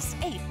 And at least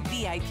 8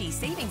 VIP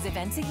savings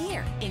events a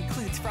year.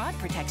 Includes fraud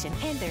protection,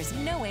 and there's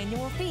no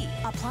annual fee.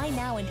 Apply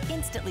now and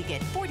instantly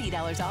get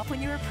 $40 off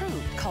when you're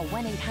approved. Call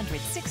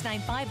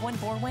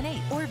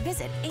 1-800-695-1418 or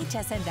visit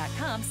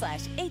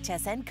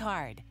hsn.com/HSN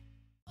card.